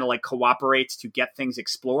you can kind of like cooperate to get things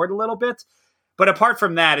explored a little bit. But apart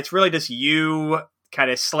from that, it's really just you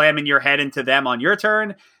kind of slamming your head into them on your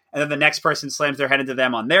turn, and then the next person slams their head into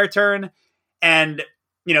them on their turn. And,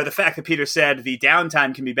 the fact that Peter said the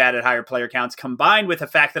downtime can be bad at higher player counts, combined with the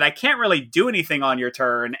fact that I can't really do anything on your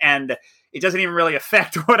turn, and it doesn't even really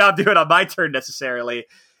affect what I'm doing on my turn necessarily,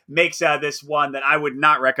 makes this one that I would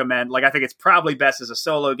not recommend. Like, I think it's probably best as a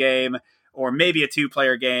solo game or maybe a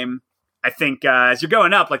 2-player game. I think as you're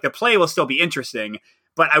going up, like, the play will still be interesting,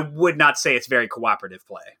 but I would not say it's very cooperative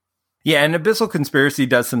play. Yeah, and Abyssal Conspiracy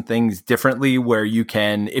does some things differently where you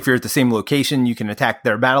can, if you're at the same location, you can attack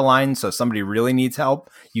their battle line. So if somebody really needs help,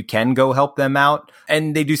 you can go help them out.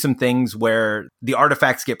 And they do some things where the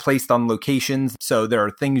artifacts get placed on locations. So there are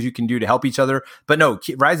things you can do to help each other. But no,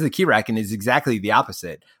 Rise of the Keyraken is exactly the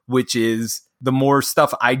opposite, which is the more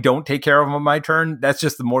stuff I don't take care of on my turn, that's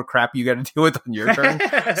just the more crap you got to deal with on your turn.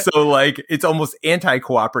 So like, it's almost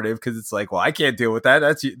anti-cooperative because it's like, well, I can't deal with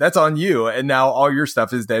that. That's on you. And now all your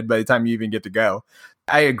stuff is dead by the time you even get to go.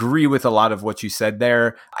 I agree with a lot of what you said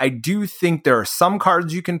there. I do think there are some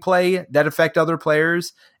cards you can play that affect other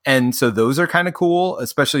players. And so those are kind of cool,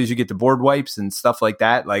 especially as you get to board wipes and stuff like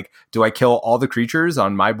that. Like, do I kill all the creatures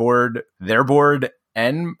on my board, their board,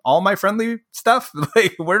 and all my friendly stuff?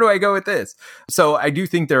 Like, where do I go with this? So I do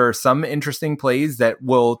think there are some interesting plays that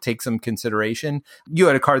will take some consideration. You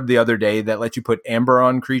had a card the other day that let you put amber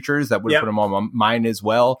on creatures that would put them on mine as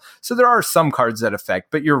well. So there are some cards that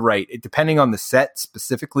affect, but you're right. Depending on the set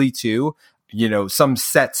specifically too, some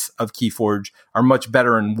sets of Keyforge are much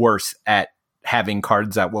better and worse at having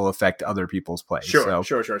cards that will affect other people's plays. Sure.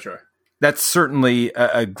 That's certainly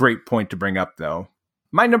a great point to bring up though.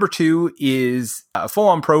 My number 2 is a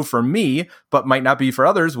full-on pro for me, but might not be for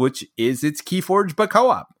others, which is it's Keyforge, but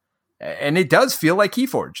co-op. And it does feel like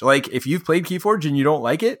Keyforge. Like, if you've played Keyforge and you don't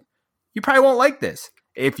like it, you probably won't like this.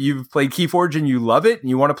 If you've played Keyforge and you love it and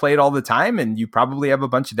you want to play it all the time and you probably have a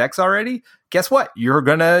bunch of decks already, guess what? You're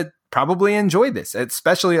going to probably enjoy this,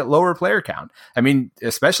 especially at lower player count. I mean,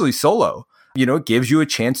 especially solo. It gives you a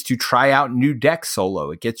chance to try out new decks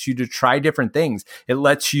solo. It gets you to try different things. It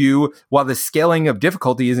lets you, while the scaling of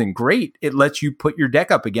difficulty isn't great, it lets you put your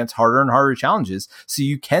deck up against harder and harder challenges so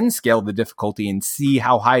you can scale the difficulty and see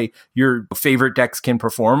how high your favorite decks can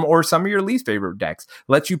perform or some of your least favorite decks.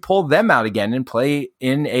 It lets you pull them out again and play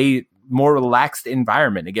in a more relaxed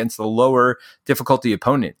environment against the lower difficulty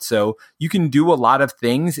opponent. So you can do a lot of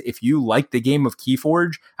things. If you like the game of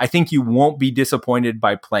Keyforge, I think you won't be disappointed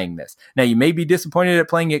by playing this. Now, you may be disappointed at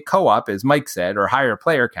playing it co-op, as Mike said, or higher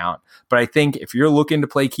player count. But I think if you're looking to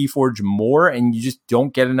play Keyforge more and you just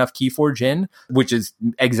don't get enough Keyforge in, which is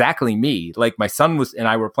exactly me. Like, my son and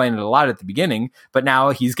I were playing it a lot at the beginning, but now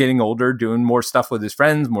he's getting older, doing more stuff with his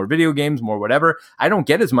friends, more video games, more whatever. I don't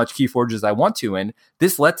get as much Keyforge as I want to. And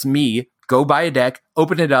this lets me go buy a deck,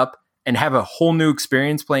 open it up, and have a whole new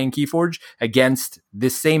experience playing Keyforge against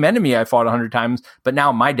this same enemy I fought 100 times, but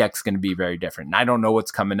now my deck's going to be very different, and I don't know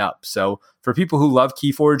what's coming up. So for people who love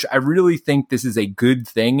Keyforge, I really think this is a good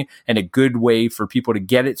thing and a good way for people to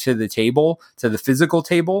get it to the table, to the physical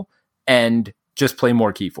table, and just play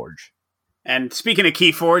more Keyforge. And speaking of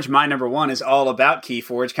Keyforge, my number 1 is all about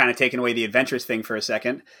Keyforge, kind of taking away the adventures thing for a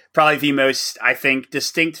second. Probably the most, I think,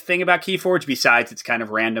 distinct thing about Keyforge, besides its kind of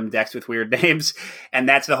random decks with weird names. And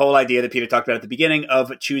that's the whole idea that Peter talked about at the beginning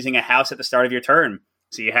of choosing a house at the start of your turn.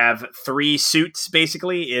 So you have 3 suits,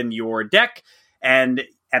 basically, in your deck. And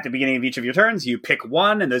at the beginning of each of your turns, you pick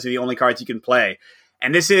one, and those are the only cards you can play.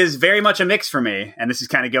 And this is very much a mix for me. And this is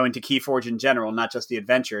kind of going to Keyforge in general, not just the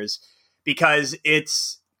adventures, because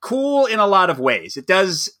it's cool in a lot of ways. It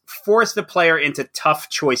does force the player into tough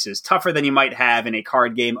choices, tougher than you might have in a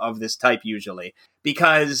card game of this type usually.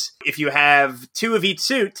 Because if you have 2 of each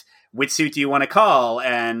suit, which suit do you want to call,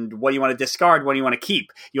 and what do you want to discard, what do you want to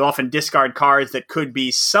keep? You often discard cards that could be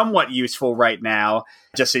somewhat useful right now,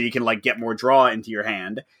 just so you can get more draw into your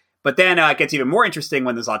hand. But then it gets even more interesting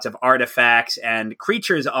when there's lots of artifacts and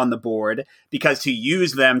creatures on the board, because to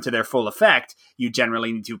use them to their full effect, you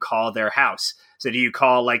generally need to call their house. So do you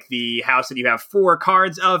call the house that you have 4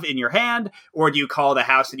 cards of in your hand, or do you call the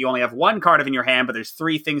house that you only have 1 card of in your hand, but there's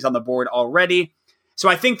 3 things on the board already? So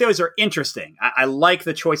I think those are interesting. I like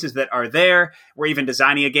the choices that are there. We're even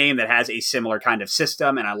designing a game that has a similar kind of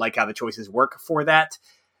system, and I like how the choices work for that.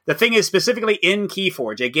 The thing is, specifically in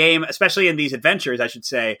Keyforge, a game, especially in these adventures, I should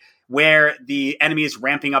say, where the enemy is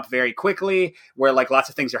ramping up very quickly, where lots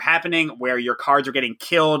of things are happening, where your cards are getting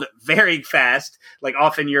killed very fast,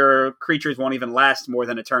 often your creatures won't even last more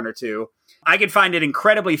than a turn or 2. I can find it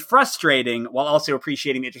incredibly frustrating while also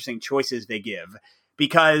appreciating the interesting choices they give,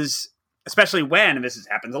 because especially when, and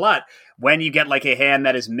happens a lot, when you get a hand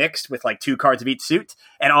that is mixed with 2 cards of each suit,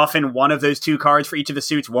 and often one of those 2 cards for each of the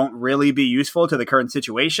suits won't really be useful to the current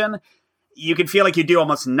situation, you can feel like you do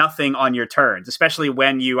almost nothing on your turns, especially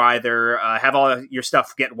when you either have all your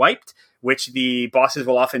stuff get wiped, which the bosses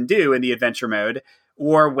will often do in the adventure mode,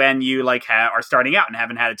 or when you are starting out and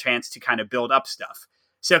haven't had a chance to kind of build up stuff.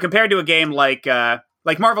 So compared to a game like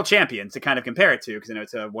like Marvel Champions to kind of compare it to, because I know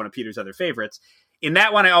it's one of Peter's other favorites. In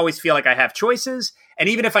that one, I always feel like I have choices. And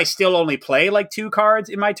even if I still only play like 2 cards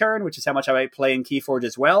in my turn, which is how much I might play in Keyforge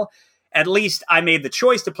as well, at least I made the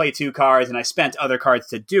choice to play 2 cards and I spent other cards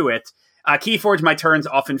to do it. Keyforge, my turns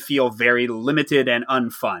often feel very limited and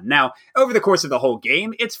unfun. Now, over the course of the whole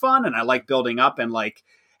game, it's fun, and I like building up and like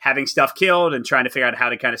having stuff killed and trying to figure out how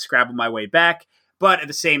to kind of scrabble my way back. But at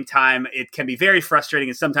the same time, it can be very frustrating,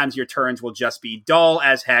 and sometimes your turns will just be dull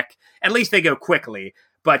as heck. At least they go quickly.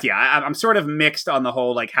 But yeah, I'm sort of mixed on the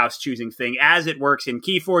whole like house choosing thing as it works in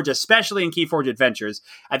Keyforge, especially in Keyforge Adventures.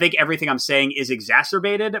 I think everything I'm saying is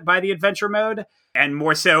exacerbated by the adventure mode, and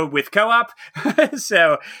more so with co-op.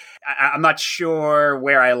 So I'm not sure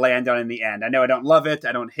where I land on in the end. I know I don't love it.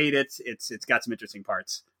 I don't hate it. It's got some interesting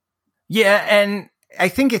parts. Yeah, and I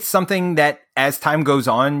think it's something that as time goes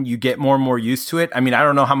on, you get more and more used to it. I mean, I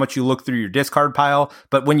don't know how much you look through your discard pile,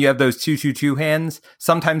 but when you have those 2/2/2 hands,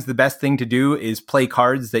 sometimes the best thing to do is play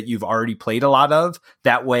cards that you've already played a lot of.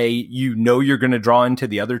 That way, you know you're going to draw into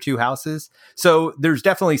the other 2 houses. So there's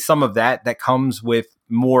definitely some of that comes with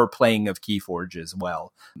more playing of Keyforge as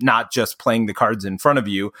well. Not just playing the cards in front of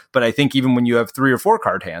you, but I think even when you have 3 or 4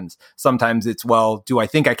 card hands, sometimes it's, well, do I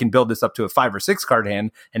think I can build this up to a 5 or 6 card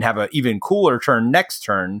hand and have an even cooler turn next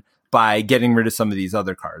turn by getting rid of some of these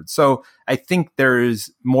other cards? So I think there's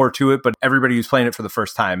more to it, but everybody who's playing it for the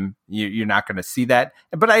first time, you're not going to see that.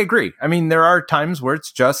 But I agree. I mean, there are times where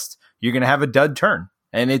it's just, you're going to have a dud turn.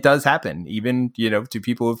 And it does happen, even, to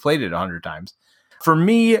people who've played it 100 times. For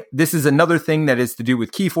me, this is another thing that is to do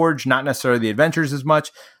with Keyforge, not necessarily the adventures as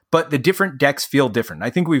much, but the different decks feel different.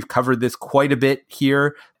 I think we've covered this quite a bit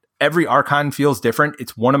here. Every Archon feels different.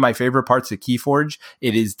 It's one of my favorite parts of Keyforge.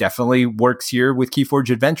 It is definitely works here with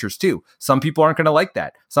Keyforge Adventures too. Some people aren't going to like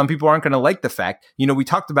that. Some people aren't going to like the fact, we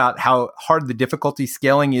talked about how hard the difficulty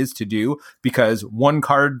scaling is to do, because 1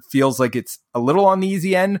 card feels like it's a little on the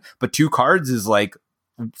easy end, but 2 cards is like,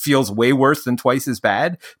 feels way worse than twice as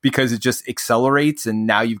bad, because it just accelerates, and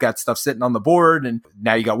now you've got stuff sitting on the board, and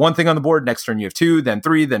now you got 1 thing on the board, next turn you have 2, then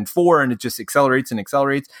 3, then 4, and it just accelerates, and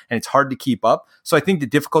it's hard to keep up. So I think the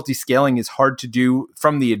difficulty scaling is hard to do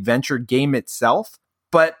from the adventure game itself,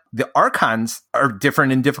 but the Archons are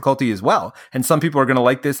different in difficulty as well, and some people are going to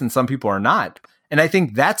like this and some people are not. And I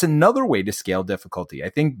think that's another way to scale difficulty. I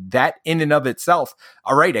think that in and of itself,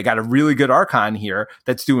 all right, I got a really good Archon here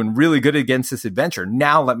that's doing really good against this adventure.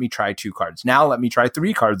 Now let me try 2 cards. Now let me try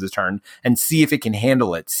 3 cards a turn and see if it can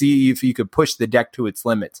handle it. See if you could push the deck to its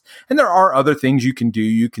limits. And there are other things you can do.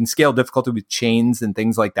 You can scale difficulty with chains and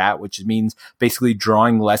things like that, which means basically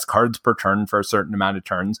drawing less cards per turn for a certain amount of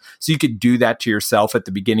turns. So you could do that to yourself at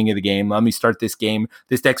the beginning of the game. Let me start this game.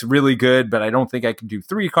 This deck's really good, but I don't think I can do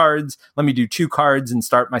 3 cards. Let me do 2 cards and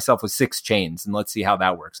start myself with 6 chains, and let's see how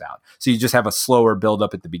that works out. So you just have a slower build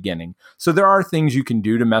up at the beginning. So there are things you can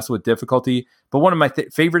do to mess with difficulty, but one of my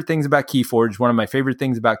favorite things about Keyforge, one of my favorite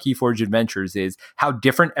things about Keyforge Adventures is how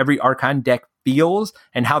different every Archon deck feels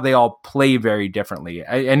and how they all play very differently.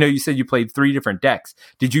 I know you said you played 3 different decks.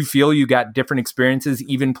 Did you feel you got different experiences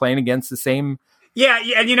even playing against the same? Yeah,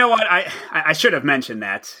 and you know what? I should have mentioned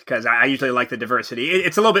that, because I usually like the diversity.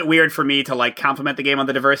 It's a little bit weird for me to like compliment the game on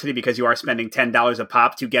the diversity, because you are spending $10 a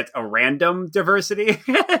pop to get a random diversity.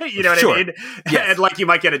 You know what I mean? Yes. And like you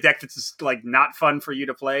might get a deck that's just like not fun for you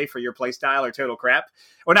to play for your play style, or total crap.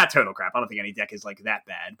 Or not total crap. I don't think any deck is like that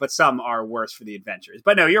bad, but some are worse for the adventures.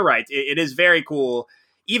 But no, you're right. It is very cool.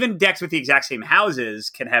 Even decks with the exact same houses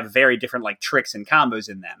can have very different like tricks and combos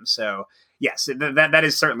in them. So yes, that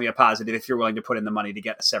is certainly a positive if you're willing to put in the money to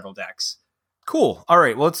get several decks. Cool. All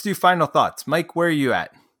right. Well, let's do final thoughts. Mike, where are you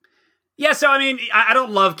at? Yeah, so I mean, I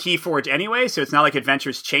don't love Keyforge anyway, so it's not like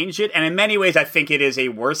Adventures changed it. And in many ways, I think it is a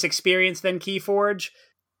worse experience than Keyforge.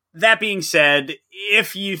 That being said,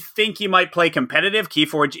 if you think you might play competitive,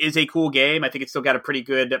 Keyforge is a cool game. I think it's still got a pretty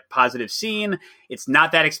good positive scene. It's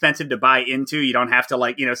not that expensive to buy into. You don't have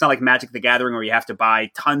to it's not like Magic the Gathering where you have to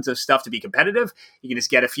buy tons of stuff to be competitive. You can just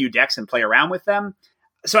get a few decks and play around with them.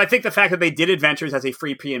 So I think the fact that they did Adventures as a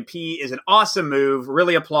free PnP is an awesome move.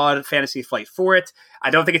 Really applaud Fantasy Flight for it. I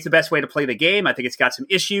don't think it's the best way to play the game. I think it's got some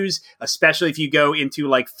issues, especially if you go into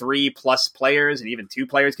like 3+ players, and even 2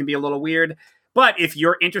 players can be a little weird. But if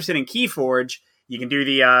you're interested in Keyforge, you can do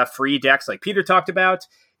the free decks like Peter talked about.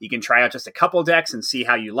 You can try out just a couple decks and see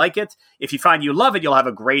how you like it. If you find you love it, you'll have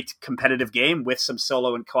a great competitive game with some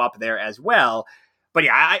solo and co-op there as well. But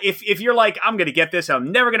yeah, if you're like, I'm going to get this,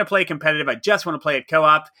 I'm never going to play competitive, I just want to play it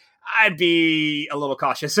co-op, I'd be a little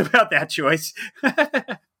cautious about that choice.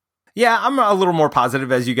 Yeah, I'm a little more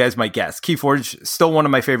positive, as you guys might guess. Keyforge, still one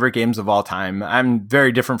of my favorite games of all time. I'm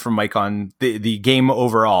very different from Mike on the game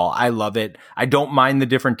overall. I love it. I don't mind the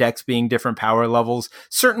different decks being different power levels.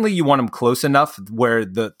 Certainly, you want them close enough where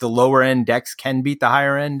the lower end decks can beat the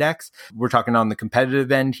higher end decks. We're talking on the competitive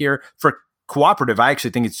end here. For cooperative, I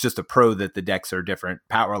actually think it's just a pro that the decks are different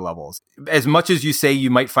power levels. As much as you say you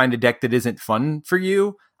might find a deck that isn't fun for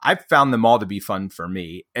you, I've found them all to be fun for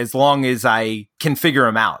me, as long as I can figure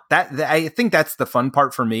them out. I think that's the fun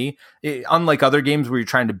part for me. Unlike other games where you're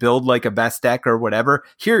trying to build like a best deck or whatever,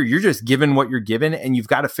 here you're just given what you're given and you've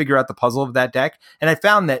got to figure out the puzzle of that deck. And I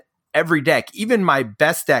found that every deck, even my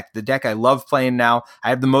best deck, the deck I love playing now, I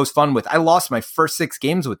have the most fun with. I lost my first 6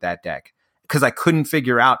 games with that deck because I couldn't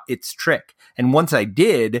figure out its trick. And once I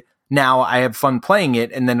did, now I have fun playing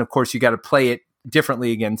it. And then of course you got to play it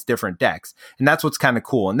differently against different decks. And that's what's kind of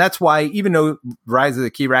cool. And that's why, even though Rise of the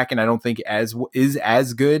Keyraken I don't think is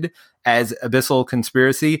as good as Abyssal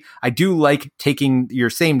Conspiracy, I do like taking your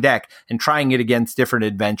same deck and trying it against different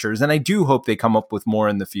adventures. And I do hope they come up with more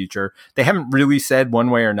in the future. They haven't really said one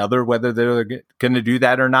way or another whether they're going to do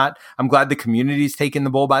that or not. I'm glad the community's taken the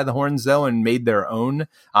bull by the horns though and made their own.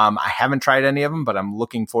 I haven't tried any of them, but I'm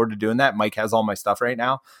looking forward to doing that. Mike has all my stuff right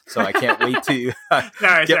now, so I can't wait to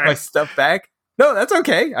get my stuff back. No, that's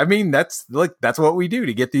okay. I mean, that's what we do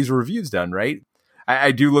to get these reviews done, right?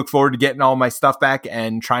 I do look forward to getting all my stuff back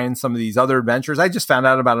and trying some of these other adventures. I just found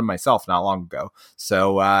out about them myself not long ago.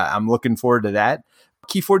 So I'm looking forward to that.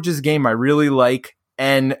 Keyforge is a game I really like.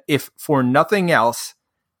 And if for nothing else,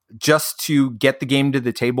 just to get the game to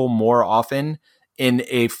the table more often in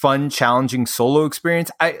a fun, challenging solo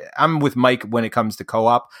experience, I'm with Mike when it comes to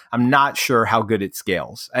co-op. I'm not sure how good it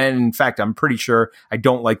scales. And in fact, I'm pretty sure I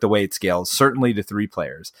don't like the way it scales, certainly to 3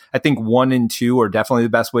 players. I think 1 and 2 are definitely the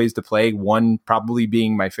best ways to play, 1 probably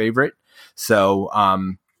being my favorite. So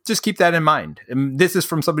just keep that in mind. And this is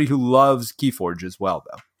from somebody who loves Keyforge as well,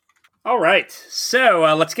 though. All right, so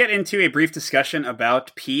let's get into a brief discussion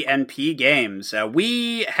about PNP games.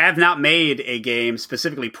 We have not made a game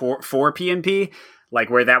specifically for PNP, like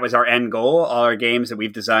where that was our end goal. All our games that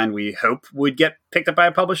we've designed, we hope would get picked up by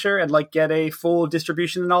a publisher and like get a full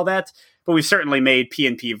distribution and all that. But we've certainly made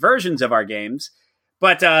PNP versions of our games.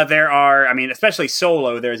 But there are, I mean, especially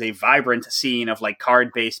solo, there's a vibrant scene of like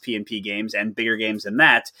card-based PNP games and bigger games than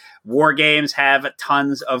that. War games have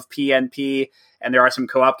tons of PNP. And there are some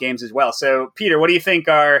co-op games as well. So, Peter, what do you think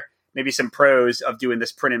are maybe some pros of doing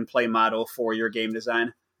this print and play model for your game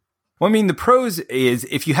design? Well, I mean, the pros is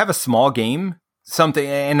if you have a small game, something,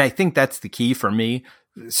 and I think that's the key for me.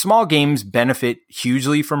 Small games benefit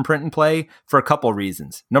hugely from print and play for a couple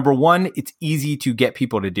reasons. Number one, it's easy to get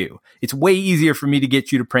people to do. It's way easier for me to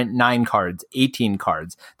get you to print 9 cards, 18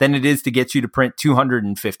 cards, than it is to get you to print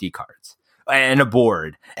 250 cards and a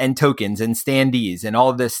board and tokens and standees and all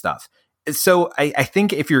of this stuff. So I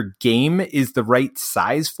think if your game is the right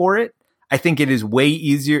size for it, I think it is way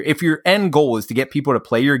easier. If your end goal is to get people to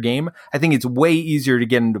play your game, I think it's way easier to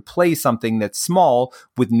get them to play something that's small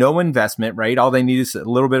with no investment, right? All they need is a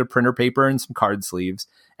little bit of printer paper and some card sleeves,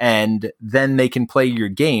 and then they can play your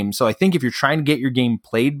game. So I think if you're trying to get your game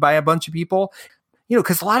played by a bunch of people, you know,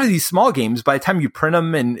 because a lot of these small games, by the time you print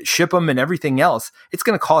them and ship them and everything else, it's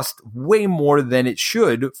going to cost way more than it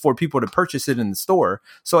should for people to purchase it in the store.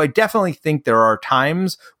 So I definitely think there are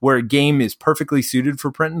times where a game is perfectly suited for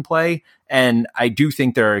print and play. And I do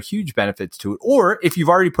think there are huge benefits to it. Or if you've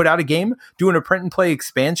already put out a game, doing a print and play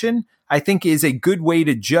expansion, I think is a good way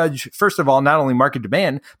to judge, first of all, not only market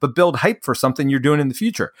demand, but build hype for something you're doing in the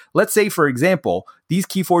future. Let's say, for example, these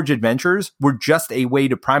Keyforge adventures were just a way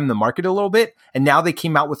to prime the market a little bit, and now they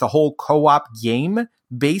came out with a whole co-op game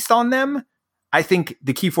based on them. I think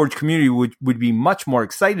the Keyforge community would be much more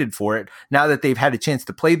excited for it now that they've had a chance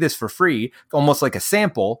to play this for free, almost like a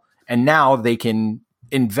sample, and now they can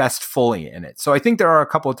invest fully in it. So I think there are a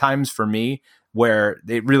couple of times for me where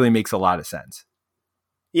it really makes a lot of sense.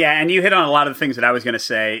 Yeah, and you hit on a lot of the things that I was going to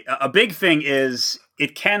say. A big thing is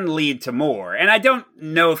it can lead to more. And I don't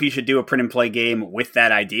know if you should do a print and play game with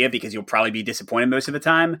that idea because you'll probably be disappointed most of the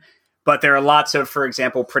time. But there are lots of, for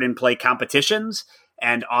example, print and play competitions.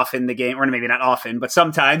 And often the game, or maybe not often, but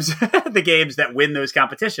sometimes the games that win those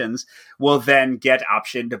competitions will then get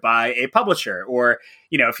optioned by a publisher. Or,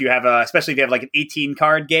 you know, if you have especially if you have like an 18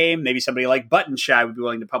 card game, maybe somebody like Button Shy would be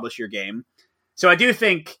willing to publish your game. So I do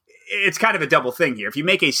think it's kind of a double thing here. If you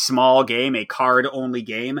make a small game, a card-only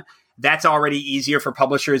game, that's already easier for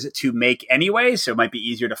publishers to make anyway, so it might be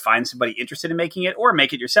easier to find somebody interested in making it, or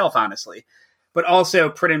make it yourself, honestly. But also,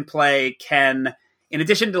 print and play can, in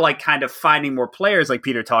addition to like kind of finding more players like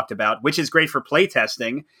Peter talked about, which is great for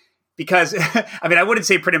playtesting, because I mean, I wouldn't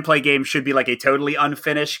say print and play games should be like a totally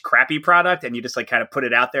unfinished, crappy product, and you just like kind of put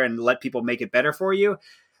it out there and let people make it better for you.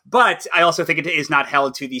 But I also think it is not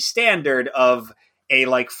held to the standard of a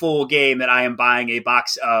like full game that I am buying a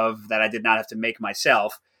box of that I did not have to make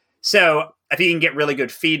myself. So I think you can get really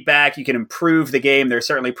good feedback. You can improve the game. There's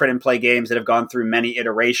certainly print and play games that have gone through many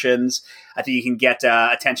iterations. I think you can get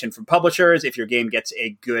attention from publishers if your game gets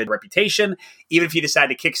a good reputation. Even if you decide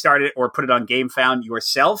to kickstart it or put it on GameFound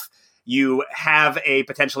yourself, you have a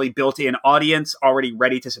potentially built-in audience already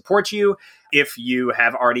ready to support you if you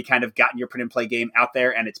have already kind of gotten your print and play game out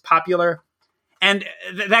there and it's popular. And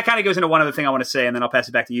that kind of goes into one other thing I want to say, and then I'll pass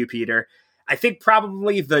it back to you, Peter. I think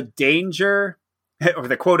probably the danger, or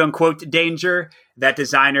the quote-unquote danger, that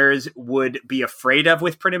designers would be afraid of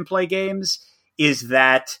with print and play games is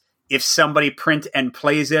that if somebody print and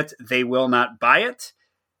plays it, they will not buy it.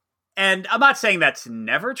 And I'm not saying that's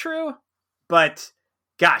never true, but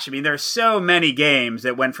gosh, I mean, there's so many games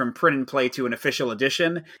that went from print and play to an official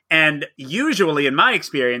edition. And usually, in my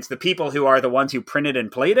experience, the people who are the ones who printed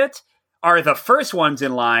and played it are the first ones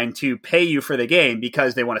in line to pay you for the game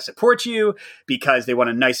because they want to support you, because they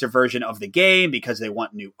want a nicer version of the game, because they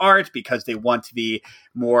want new art, because they want the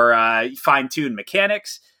more fine-tuned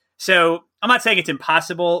mechanics. So I'm not saying it's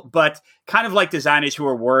impossible, but kind of like designers who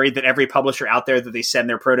are worried that every publisher out there that they send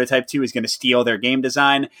their prototype to is going to steal their game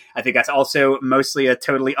design. I think that's also mostly a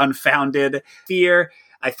totally unfounded fear.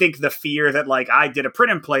 I think the fear that like I did a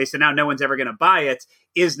print and play, so now no one's ever going to buy it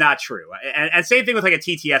is not true. And same thing with like a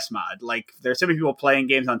TTS mod. Like there's so many people playing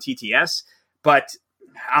games on TTS, but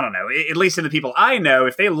I don't know, at least in the people I know,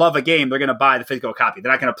 if they love a game, they're going to buy the physical copy.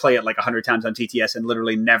 They're not going to play it like 100 times on TTS and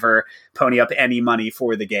literally never pony up any money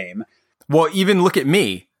for the game. Well, even look at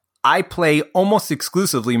me. I play almost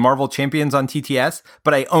exclusively Marvel Champions on TTS,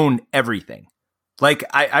 but I own everything. Like,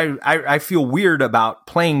 I feel weird about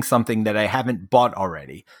playing something that I haven't bought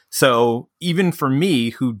already. So even for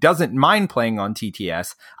me, who doesn't mind playing on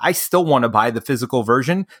TTS, I still want to buy the physical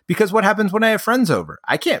version because what happens when I have friends over?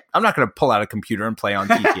 I'm not going to pull out a computer and play on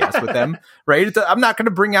TTS with them, right? I'm not going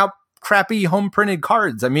to bring out crappy home printed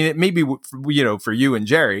cards. I mean, it may be, for you and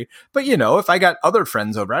Jerry, but if I got other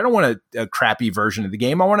friends over, I don't want a crappy version of the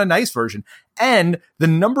game. I want a nice version. And the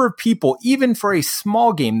number of people, even for a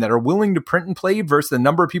small game, that are willing to print and play versus the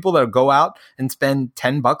number of people that go out and spend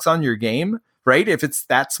 $10 on your game, right? If it's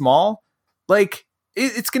that small, like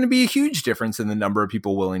it's going to be a huge difference in the number of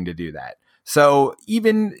people willing to do that. So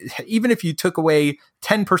even if you took away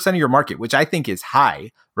 10% of your market, which I think is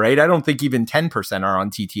high, right? I don't think even 10% are on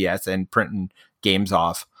TTS and printing games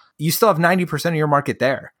off. You still have 90% of your market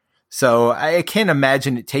there. So I can't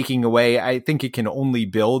imagine it taking away. I think it can only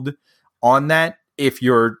build on that if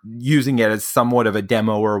you're using it as somewhat of a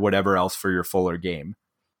demo or whatever else for your fuller game.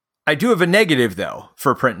 I do have a negative, though,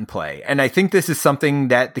 for print and play. And I think this is something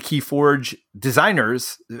that the Keyforge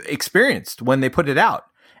designers experienced when they put it out.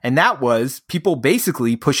 And that was people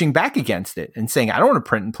basically pushing back against it and saying, I don't want to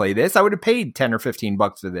print and play this. I would have paid 10 or 15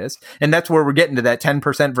 bucks for this. And that's where we're getting to that 10%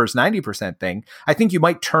 versus 90% thing. I think you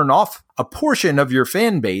might turn off a portion of your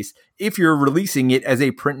fan base if you're releasing it as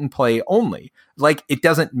a print and play only. Like, it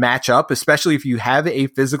doesn't match up, especially if you have a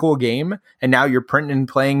physical game and now you're printing and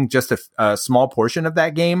playing just a small portion of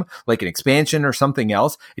that game, like an expansion or something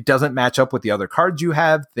else. It doesn't match up with the other cards you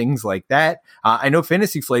have, things like that. I know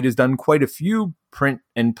Fantasy Flight has done quite a few print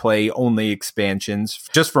and play only expansions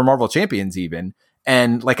just for Marvel Champions even.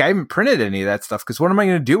 And like, I haven't printed any of that stuff because what am I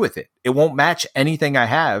going to do with it? It won't match anything I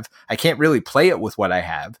have. I can't really play it with what I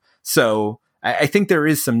have. So I think there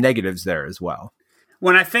is some negatives there as well.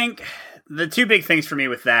 When I think the two big things for me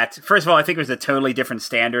with that, first of all, I think there's a totally different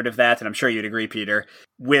standard of that. And I'm sure you'd agree, Peter,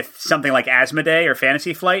 with something like Asmodee or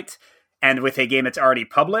Fantasy Flight and with a game that's already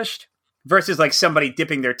published versus like somebody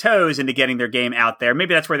dipping their toes into getting their game out there.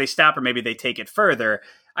 Maybe that's where they stop or maybe they take it further.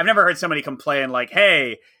 I've never heard somebody complain like,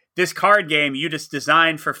 hey, this card game you just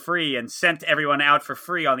designed for free and sent everyone out for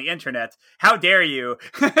free on the internet. How dare you?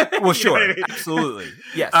 Well, sure. I mean? Absolutely.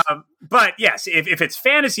 Yes. But yes, if it's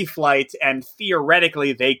Fantasy Flight and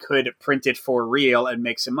theoretically they could print it for real and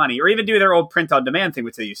make some money, or even do their old print on demand thing,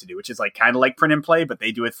 which they used to do, which is like kind of like print and play, but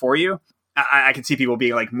they do it for you. I can see people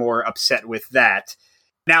being like more upset with that.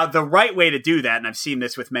 Now, the right way to do that, and I've seen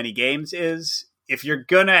this with many games, is if you're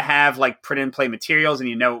going to have like print and play materials and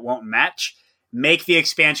you know it won't match, make the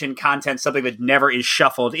expansion content something that never is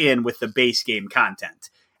shuffled in with the base game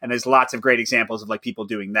content. And there's lots of great examples of like people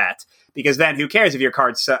doing that, because then who cares if your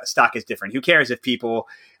card stock is different? Who cares if people,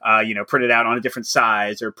 print it out on a different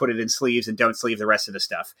size or put it in sleeves and don't sleeve the rest of the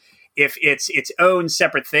stuff? If it's its own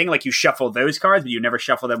separate thing, like you shuffle those cards, but you never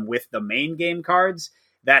shuffle them with the main game cards,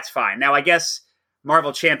 that's fine. Now, I guess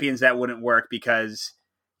Marvel Champions, that wouldn't work because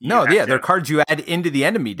they're cards you add into the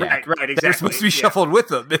enemy deck. Right, exactly. They're supposed to be shuffled with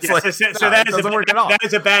them. It's that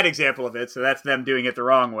is a bad example of it. So that's them doing it the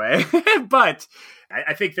wrong way. But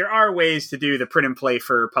I think there are ways to do the print and play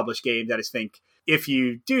for published games. I just think if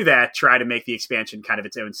you do that, try to make the expansion kind of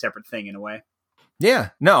its own separate thing in a way. Yeah,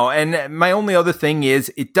 no. And my only other thing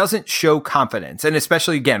is it doesn't show confidence. And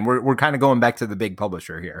especially, again, we're kind of going back to the big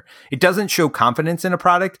publisher here. It doesn't show confidence in a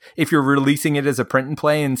product if you're releasing it as a print and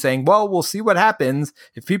play and saying, well, we'll see what happens.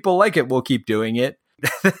 If people like it, we'll keep doing it.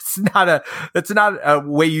 That's not a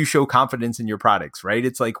way you show confidence in your products, right?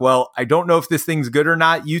 It's like, well, I don't know if this thing's good or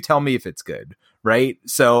not. You tell me if it's good, right?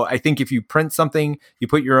 So I think if you print something, you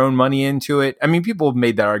put your own money into it. I mean, people have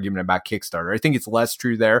made that argument about Kickstarter. I think it's less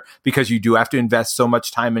true there because you do have to invest so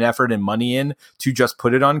much time and effort and money in to just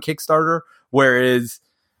put it on Kickstarter. Whereas,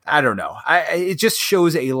 I don't know. It just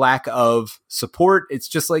shows a lack of support. It's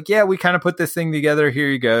just like, yeah, we kind of put this thing together. Here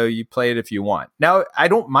you go. You play it if you want. Now, I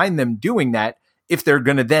don't mind them doing that if they're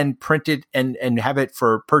going to then print it and have it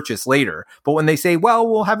for purchase later. But when they say, well,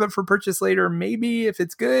 we'll have it for purchase later, maybe if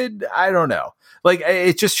it's good, I don't know. Like,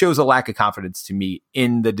 it just shows a lack of confidence to me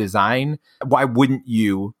in the design. Why wouldn't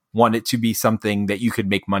you want it to be something that you could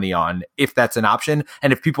make money on if that's an option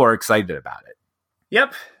and if people are excited about it?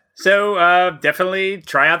 Yep. So definitely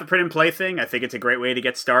try out the print and play thing. I think it's a great way to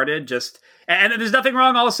get started. And there's nothing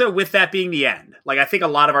wrong also with that being the end. Like, I think a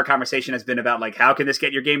lot of our conversation has been about, like, how can this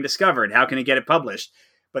get your game discovered? How can it get it published?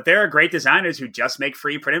 But there are great designers who just make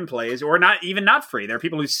free print and plays, or not free. There are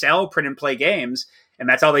people who sell print and play games, and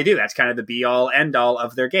that's all they do. That's kind of the be all end all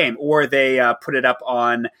of their game. Or they put it up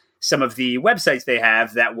on some of the websites they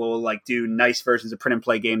have that will, like, do nice versions of print and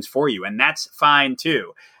play games for you. And that's fine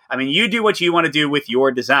too. I mean, you do what you want to do with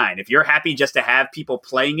your design. If you're happy just to have people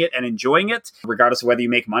playing it and enjoying it, regardless of whether you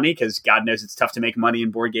make money, because God knows it's tough to make money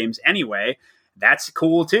in board games anyway, that's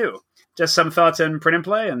cool too. Just some thoughts on print and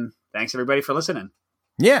play, and thanks everybody for listening.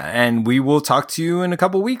 Yeah, and we will talk to you in a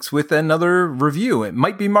couple weeks with another review. It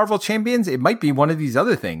might be Marvel Champions. It might be one of these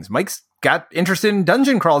other things. Mike's got interested in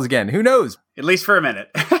dungeon crawls again. Who knows? At least for a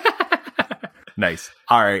minute. Nice.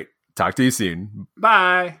 All right. Talk to you soon.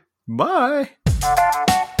 Bye. Bye.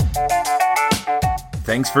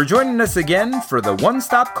 Thanks for joining us again for the One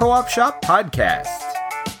Stop Co-op Shop podcast.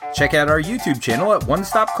 Check out our YouTube channel at One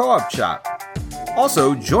Stop Co-op Shop.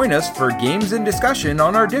 Also, join us for games and discussion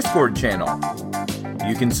on our Discord channel.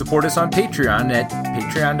 You can support us on Patreon at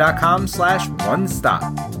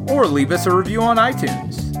patreon.com/onestop or leave us a review on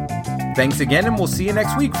iTunes. Thanks again, and we'll see you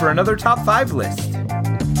next week for another Top 5 list.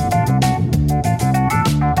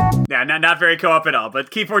 Yeah, not very co-op at all,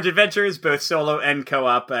 but Keyforge Adventure is both solo and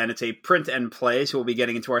co-op, and it's a print and play, so we'll be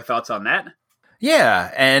getting into our thoughts on that.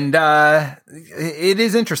 Yeah, and it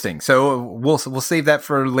is interesting, so we'll save that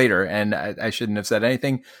for later, and I shouldn't have said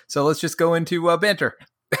anything, so let's just go into banter.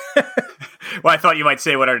 Well, I thought you might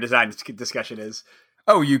say what our design discussion is.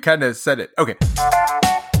 Oh, you kind of said it. Okay.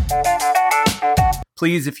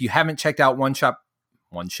 Please, if you haven't checked out One Shop.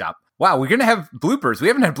 Wow, we're going to have bloopers. We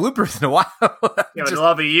haven't had bloopers in a while. Yeah, but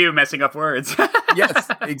love you messing up words. Yes,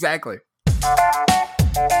 exactly. But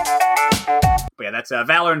yeah, that's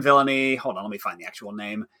Valor and Villainy. Hold on, let me find the actual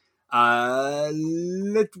name.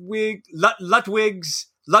 Lutwig's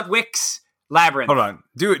Labyrinth. Hold on.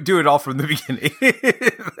 Do it all from the beginning.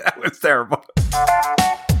 That was terrible.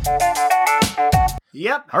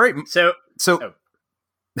 Yep. All right. So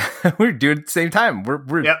we're doing it at the same time.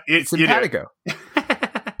 We're simpatico.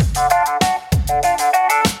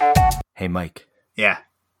 Hey, Mike. Yeah.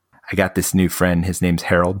 I got this new friend. His name's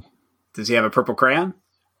Harold. Does he have a purple crayon?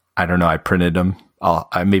 I don't know. I printed him.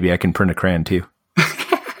 Maybe I can print a crayon too.